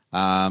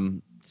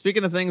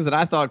 Speaking of things that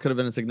I thought could have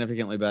been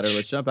significantly better,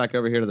 let's jump back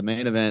over here to the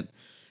main event.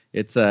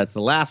 It's the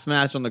last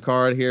match on the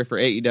card here for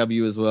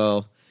AEW as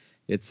well.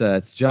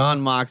 It's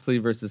Jon Moxley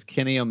versus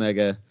Kenny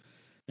Omega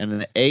and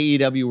an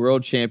AEW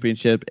World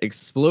Championship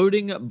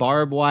exploding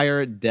barbed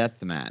wire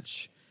death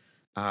match.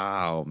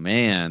 Oh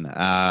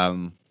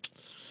man.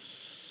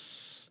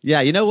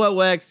 Yeah, you know what,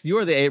 Wex? You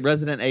are the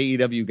resident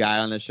AEW guy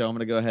on this show. I'm going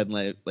to go ahead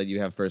and let you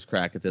have first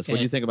crack at this. Okay. What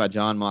do you think about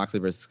Jon Moxley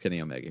versus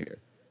Kenny Omega here?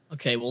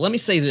 Okay, well, let me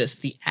say this.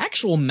 The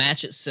actual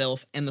match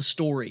itself and the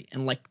story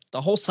and, like, the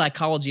whole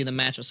psychology of the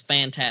match was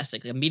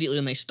fantastic. Immediately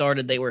when they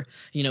started, they were,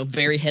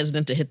 very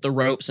hesitant to hit the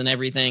ropes and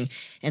everything.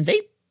 And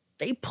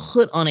they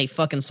put on a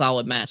fucking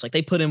solid match. Like,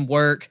 they put in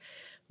work.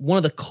 One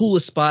of the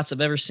coolest spots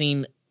I've ever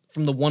seen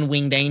from the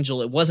One-Winged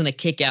Angel. It wasn't a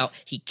kick out.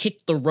 He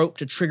kicked the rope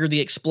to trigger the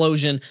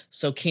explosion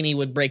so Kenny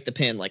would break the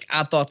pin. Like,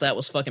 I thought that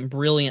was fucking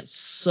brilliant.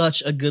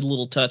 Such a good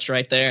little touch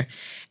right there.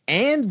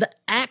 And the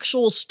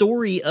actual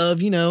story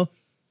of,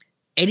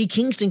 Eddie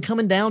Kingston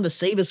coming down to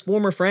save his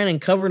former friend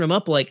and covering him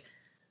up, like,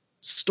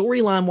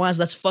 storyline wise,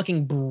 that's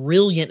fucking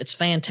brilliant. It's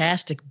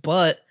fantastic.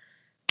 But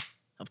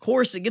of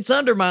course it gets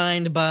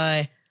undermined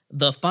by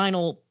the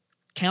final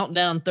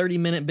countdown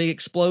 30-minute big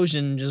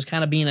explosion just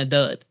kind of being a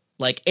dud.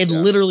 Like, it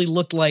literally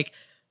looked like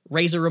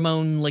Razor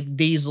Ramon, like,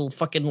 Diesel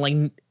fucking,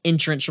 like,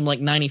 entrance from, like,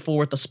 94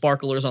 with the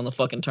sparklers on the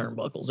fucking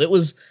turnbuckles. It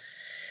was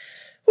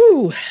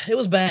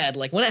bad.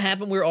 Like, when it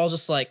happened, we were all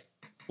just like,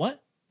 what?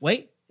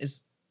 Wait,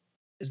 is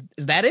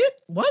that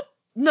it? What?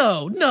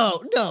 No,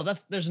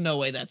 there's no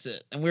way that's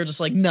it. And we were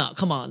just like, no,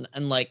 come on.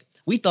 And, like,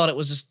 we thought it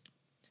was just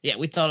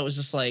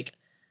like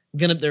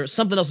there was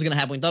something else was gonna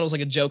happen. We thought it was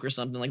like a joke or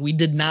something. Like, we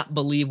did not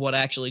believe what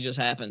actually just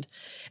happened.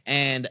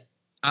 And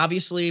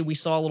obviously we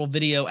saw a little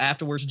video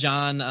afterwards,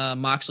 Jon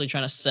Moxley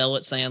trying to sell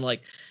it, saying,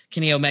 like,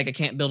 Kenny Omega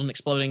can't build an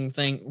exploding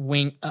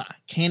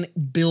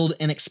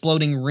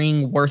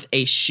ring worth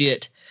a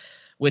shit,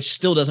 which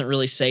still doesn't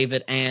really save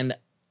it. And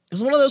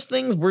it's one of those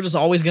things we're just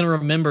always going to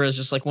remember as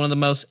just, like, one of the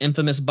most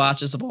infamous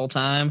botches of all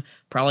time.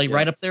 Probably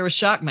right up there with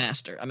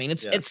Shockmaster. I mean,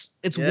 it's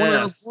one of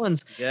those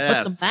ones. Yes.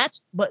 But the match,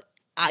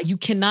 you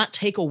cannot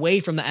take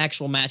away from the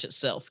actual match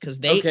itself, because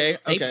they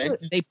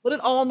put it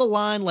all on the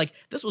line. Like,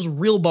 this was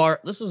real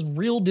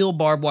deal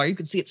barbed wire. You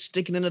could see it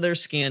sticking into their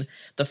skin.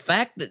 The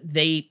fact that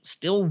they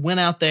still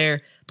went out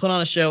there, put on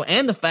a show,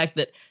 and the fact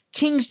that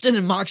Kingston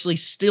and Moxley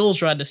still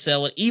tried to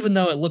sell it, even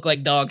though it looked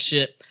like dog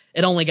shit,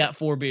 it only got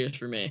 4 beers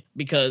for me,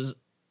 because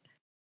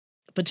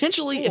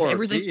potentially if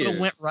everything would have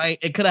went right,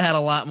 it could have had a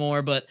lot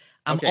more. But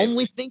I'm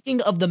only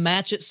thinking of the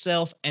match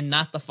itself and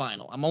not the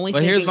final.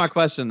 But here's my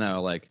question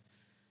though, like,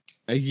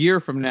 a year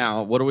from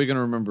now, what are we going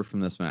to remember from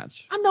this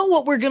match? I know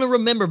what we're going to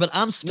remember, but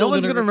I'm still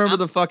going to remember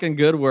the fucking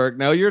good work.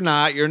 No, you're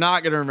not. You're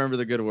not going to remember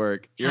the good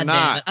work. You're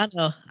not. I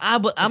know.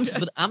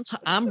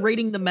 I'm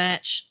rating the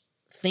match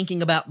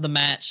thinking about the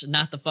match,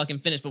 not the fucking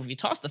finish. But if you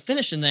toss the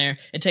finish in there,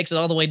 it takes it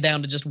all the way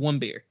down to just one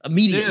beer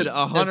immediately. Dude,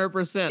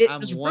 100%.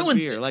 I'm one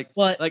beer.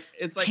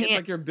 It's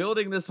like you're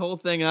building this whole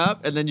thing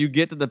up, and then you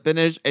get to the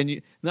finish, and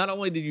you not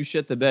only did you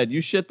shit the bed,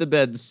 you shit the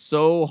bed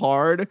so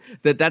hard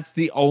that that's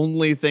the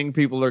only thing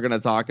people are gonna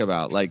talk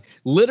about. Like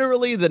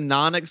literally, the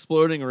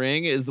non-exploding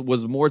ring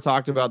was more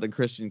talked about than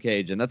Christian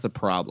Cage, and that's a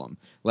problem.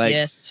 Like,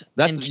 yes,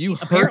 that's you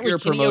hurt your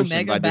promotion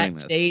Kenny Omega by doing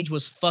backstage this.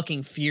 Was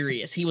fucking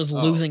furious. He was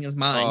losing his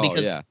mind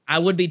because yeah. I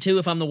would be too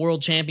if I'm the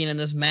world champion in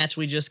this match.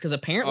 Because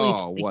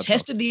apparently they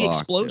tested the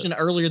explosion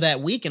earlier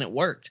that week and it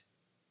worked.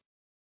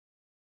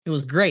 It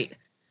was great,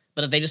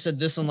 but they just said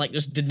this one like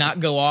just did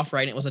not go off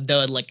right. And it was a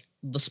dud. Like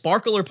the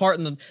sparkler part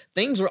and the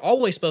things were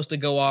always supposed to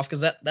go off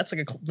because that's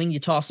like a thing you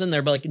toss in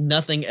there, but like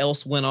nothing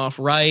else went off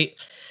right.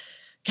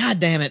 God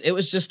damn it. It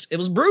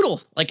was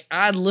brutal. Like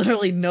I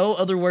literally no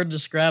other word to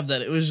describe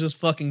that. It was just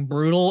fucking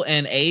brutal.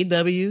 And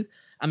AEW,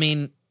 I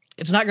mean,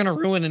 it's not going to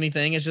ruin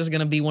anything. It's just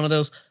going to be one of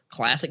those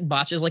classic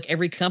botches like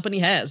every company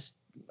has.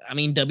 I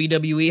mean,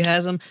 WWE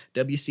has them.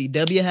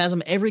 WCW has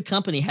them. Every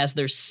company has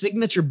their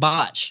signature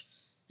botch.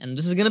 And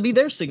this is going to be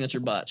their signature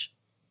botch.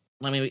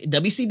 I mean,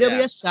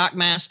 WCW has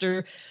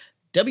Shockmaster.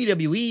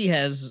 WCW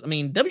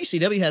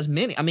has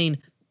many. I mean,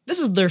 this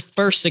is their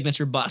first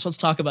signature botch. Let's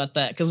talk about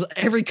that because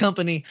every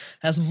company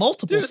has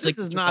multiple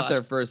signature this is not botch.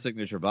 Their first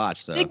signature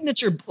botch, though.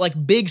 Signature, like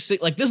big,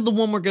 like this is the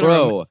one we're going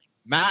to Bro,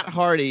 Matt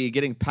Hardy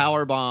getting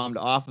power bombed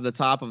off of the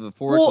top of a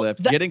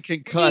forklift, getting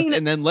concussed,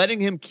 and then letting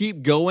him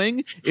keep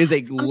going is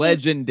a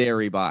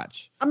legendary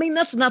botch. I mean,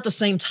 that's not the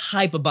same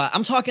type of botch.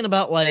 I'm talking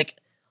about like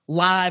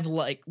live,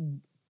 like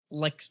I'm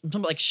talking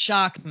about like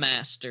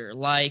Shockmaster,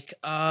 like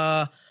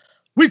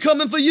we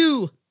coming for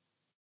you,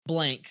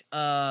 blank.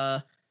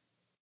 Vince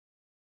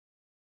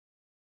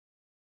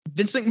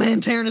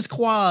McMahon tearing his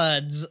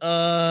quads.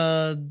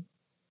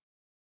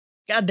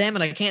 God damn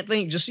it, I can't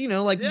think. Just,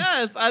 like...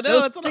 Yes, I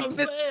know. That's what I'm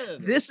saying.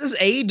 This is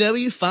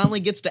AEW finally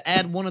gets to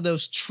add one of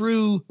those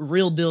true,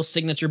 real-deal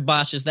signature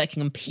botches that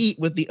can compete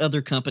with the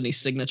other company's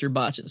signature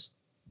botches.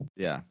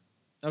 Yeah.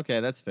 Okay,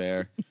 that's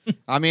fair.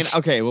 I mean,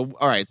 okay, well,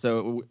 all right.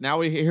 So now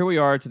here we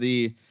are to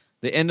the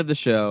end of the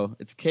show.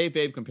 It's a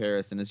kayfabe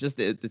comparison. It's just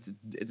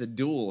it's a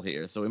duel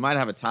here, so we might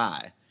have a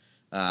tie.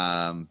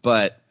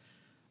 But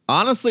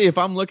honestly, if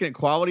I'm looking at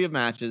quality of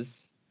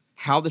matches,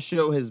 how the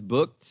show has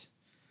booked,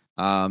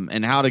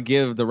 and how to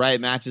give the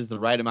right matches the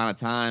right amount of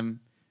time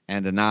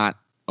and to not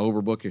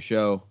overbook your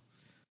show,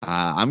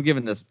 I'm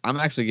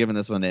actually giving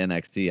this one to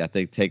NXT. I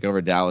think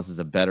TakeOver Dallas is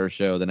a better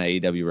show than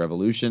AEW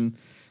Revolution.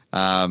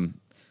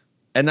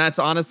 And that's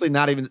honestly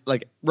not even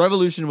like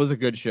Revolution was a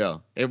good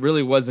show. It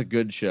really was a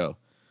good show,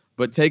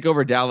 but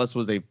TakeOver Dallas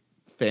was a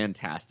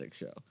fantastic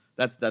show.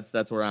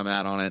 That's where I'm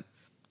at on it.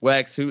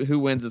 Wex, who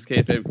wins this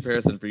kayfabe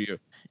comparison for you?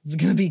 It's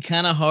gonna be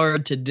kind of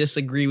hard to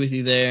disagree with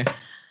you there.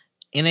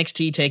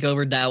 NXT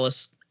TakeOver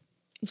Dallas,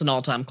 it's an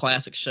all-time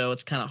classic show.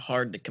 It's kind of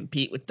hard to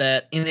compete with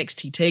that.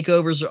 NXT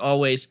takeovers are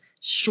always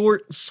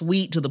short,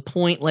 sweet, to the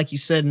point, like you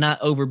said, not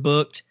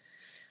overbooked.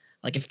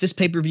 Like if this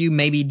pay-per-view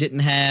maybe didn't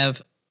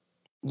have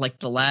like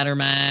the ladder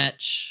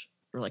match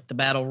or like the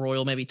battle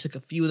royal, maybe took a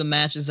few of the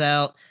matches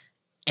out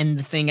and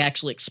the thing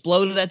actually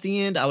exploded at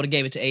the end, I would have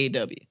gave it to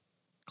AEW,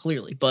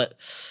 clearly. But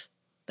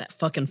that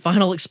fucking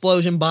final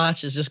explosion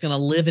botch is just going to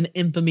live in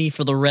infamy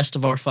for the rest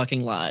of our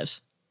fucking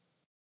lives.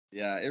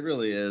 Yeah, it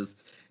really is.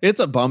 It's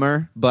a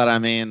bummer, but I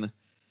mean,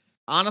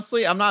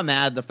 honestly, I'm not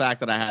mad at the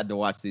fact that I had to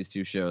watch these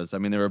two shows. I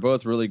mean, they were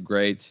both really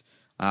great.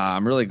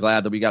 I'm really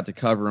glad that we got to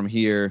cover them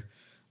here.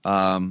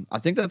 I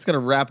think that's going to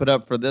wrap it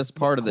up for this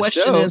part of the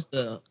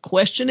show.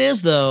 Question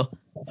is, though,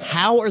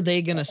 how are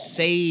they going to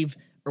save,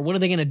 or what are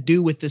they going to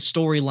do with this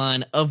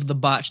storyline of the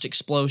botched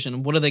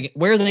explosion? Where are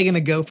they going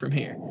to go from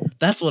here?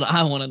 That's what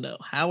I want to know.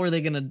 What are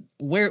they going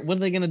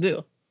to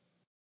do?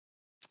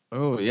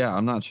 Oh, yeah,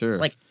 I'm not sure.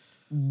 Like,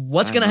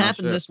 what's going to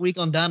happen this week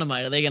on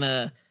Dynamite? Are they going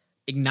to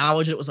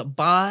acknowledge it was a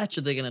botch?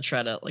 Are they going to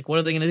try to, like, what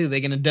are they going to do? Are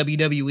they going to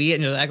WWE it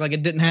and just act like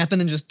it didn't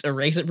happen and just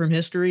erase it from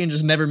history and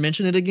just never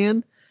mention it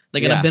again?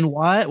 They're going to Ben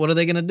Wyatt? What are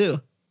they going to do?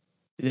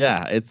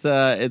 Yeah, it's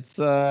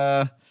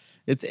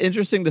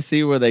interesting to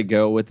see where they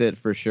go with it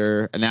for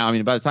sure. And now, I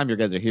mean, by the time you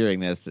guys are hearing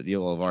this,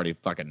 you'll have already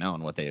fucking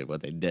known what they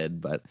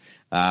did. But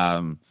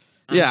I'm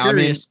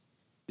curious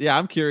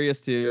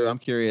too. I'm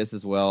curious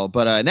as well.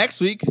 But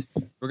next week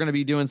we're going to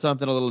be doing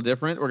something a little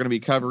different. We're going to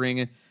be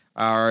covering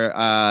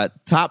our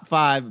top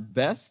 5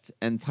 best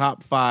and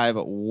top 5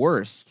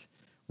 worst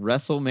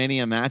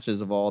WrestleMania matches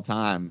of all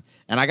time.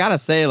 And I gotta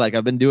say, like,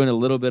 I've been doing a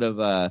little bit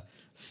of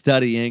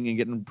studying and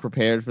getting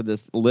prepared for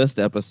this list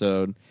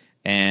episode,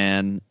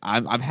 and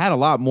I've had a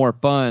lot more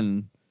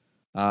fun.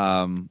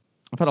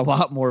 I've had a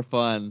lot more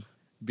fun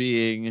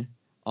being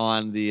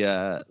on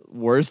the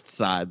worst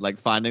side, like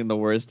finding the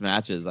worst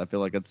matches. I feel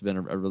like it's been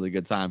a really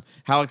good time.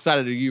 How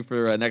excited are you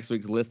for next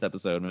week's list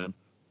episode, man?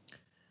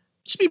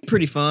 Should be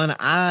pretty fun.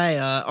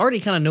 I already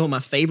kind of know what my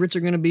favorites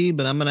are going to be,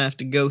 but I'm going to have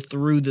to go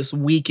through this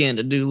weekend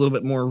to do a little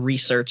bit more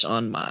research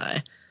on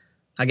my,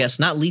 I guess,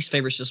 not least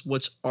favorites, just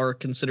what's are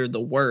considered the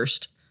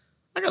worst.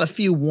 I got a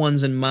few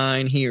ones in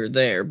mind here or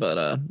there, but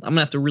I'm going to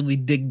have to really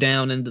dig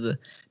down into the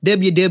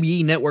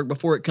WWE Network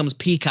before it comes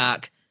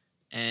Peacock,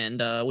 and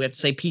we have to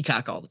say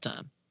Peacock all the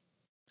time.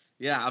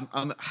 Yeah,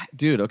 I'm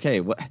dude,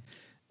 okay, what?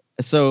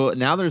 So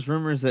now there's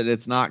rumors that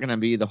it's not going to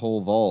be the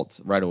whole vault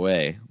right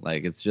away.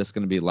 Like, it's just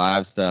going to be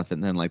live stuff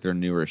and then, like, their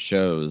newer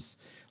shows,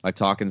 like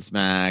Talking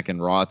Smack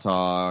and Raw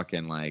Talk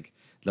and, like,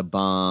 The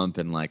Bump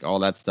and, like, all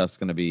that stuff's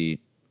going to be,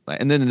 like,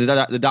 and then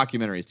the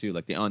documentaries, too,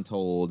 like the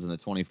Untolds and the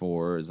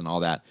 24s and all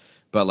that.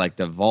 But, like,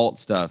 the vault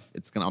stuff,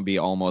 it's going to be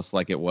almost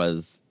like it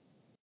was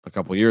a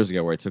couple years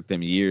ago where it took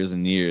them years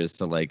and years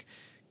to, like,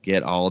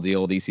 get all the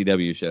old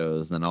ECW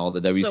shows and all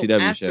the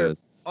WCW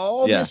shows.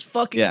 All this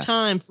fucking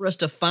time for us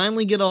to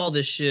finally get all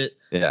this shit.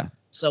 Yeah.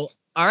 So,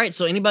 all right.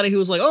 So anybody who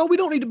was like, oh, we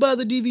don't need to buy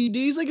the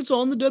DVDs, like it's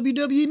on the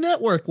WWE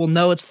Network. Well,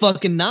 no, it's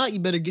fucking not. You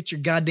better get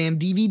your goddamn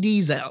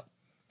DVDs out.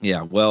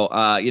 Yeah. Well,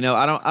 I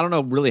don't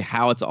know really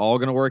how it's all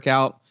going to work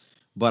out,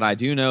 but I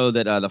do know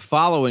that the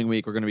following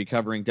week we're going to be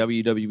covering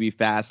WWE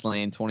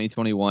Fastlane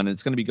 2021. And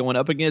it's going to be going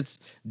up against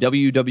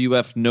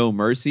WWF No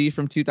Mercy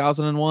from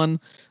 2001.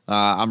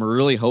 I'm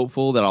really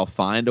hopeful that I'll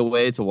find a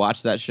way to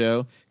watch that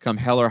show come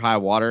hell or high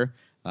water.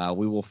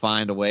 We will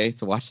find a way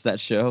to watch that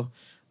show.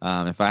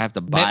 If I have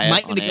to buy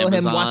it on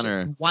Amazon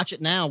or watch it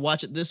now,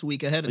 watch it this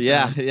week ahead of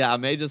time. Yeah. I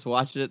may just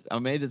watch it. I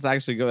may just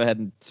actually go ahead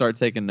and start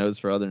taking notes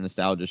for other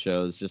nostalgia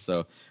shows just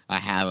so I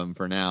have them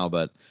for now.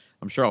 But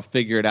I'm sure I'll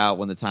figure it out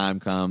when the time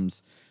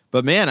comes.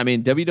 But man, I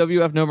mean,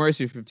 WWF No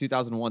Mercy from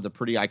 2001 is a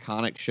pretty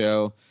iconic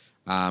show.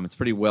 It's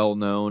pretty well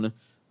known.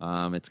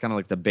 It's kind of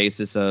like the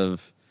basis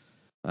of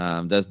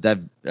I guess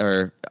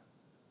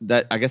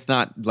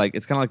not like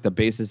it's kind of like the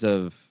basis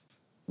of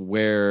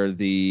where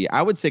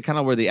I would say kind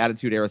of where the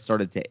Attitude Era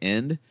started to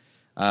end.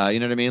 You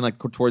know what I mean? Like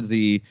towards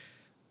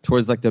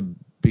like the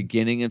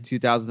beginning of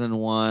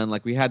 2001,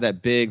 like we had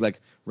that big like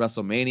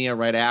WrestleMania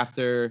right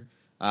after.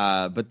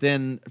 But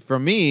then for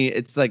me,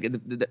 it's like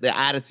the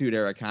Attitude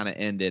Era kind of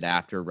ended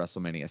after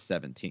WrestleMania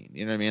 17.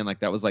 You know what I mean?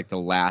 Like that was like the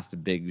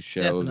last big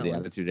show of the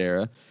Attitude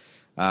Era.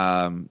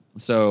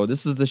 So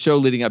this is the show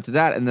leading up to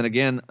that. And then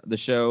again, the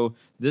show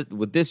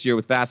with this year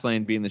with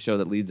Fastlane being the show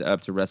that leads up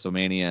to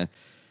WrestleMania.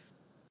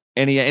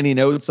 Any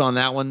notes on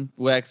that one,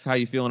 Wex? How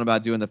you feeling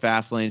about doing the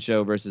Fastlane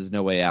show versus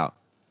No Way Out?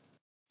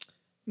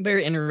 I'm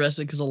very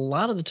interested because a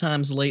lot of the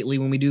times lately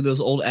when we do those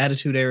old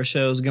Attitude Era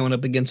shows going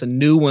up against a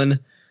new one,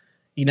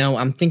 you know,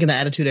 I'm thinking the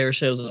Attitude Era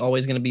shows is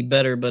always going to be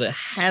better, but it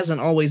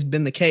hasn't always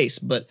been the case.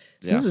 But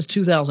since this is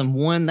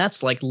 2001,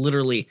 that's like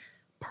literally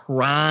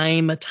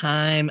prime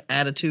time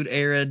Attitude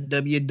Era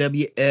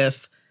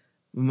WWF.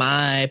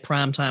 My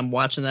prime time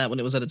watching that when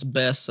it was at its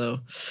best, so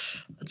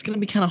it's going to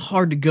be kind of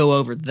hard to go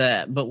over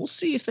that, but we'll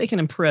see if they can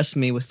impress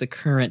me with the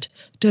current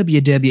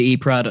WWE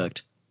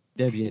product.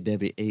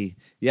 WWE.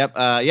 Yep.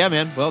 Yeah,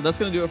 man. Well, that's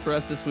going to do it for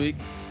us this week.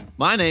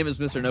 My name is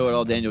Mr.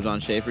 Know-It-All, Daniel John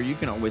Schaefer. You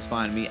can always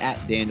find me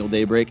at Daniel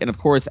Daybreak and, of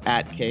course,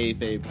 at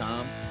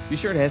KFaveCom. Be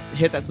sure to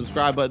hit that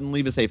subscribe button,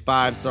 leave us a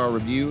 5-star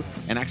review,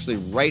 and actually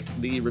write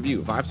the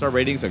review. 5-star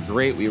ratings are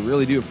great. We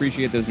really do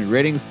appreciate those new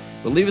ratings,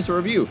 but leave us a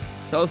review.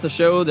 Tell us the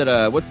show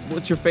that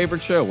what's your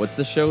favorite show? What's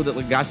the show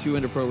that got you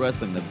into pro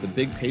wrestling? The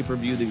big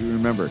pay-per-view that you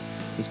remember.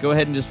 Just go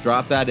ahead and just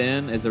drop that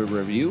in as a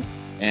review,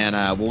 and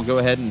we'll go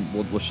ahead and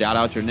we'll shout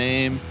out your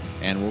name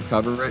and we'll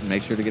cover it and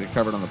make sure to get it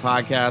covered on the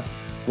podcast.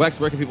 Wex,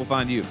 where can people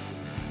find you?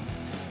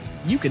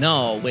 You can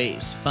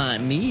always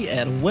find me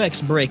at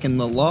Wex Breaking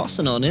the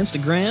Lawson on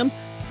Instagram,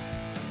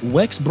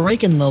 Wex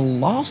Breaking the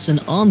Lawson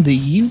on the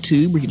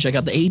YouTube, where you can check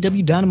out the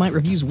AEW Dynamite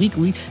reviews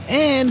weekly,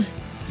 and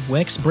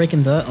Wex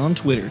Breaking the on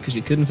Twitter because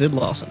you couldn't fit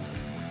Lawson.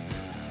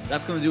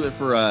 That's gonna do it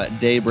for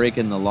Day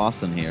Breaking the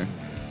Lawson here,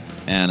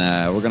 and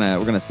we're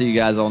gonna see you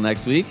guys all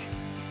next week.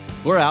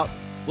 We're out.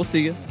 We'll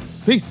see you.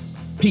 Peace.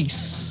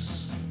 Peace.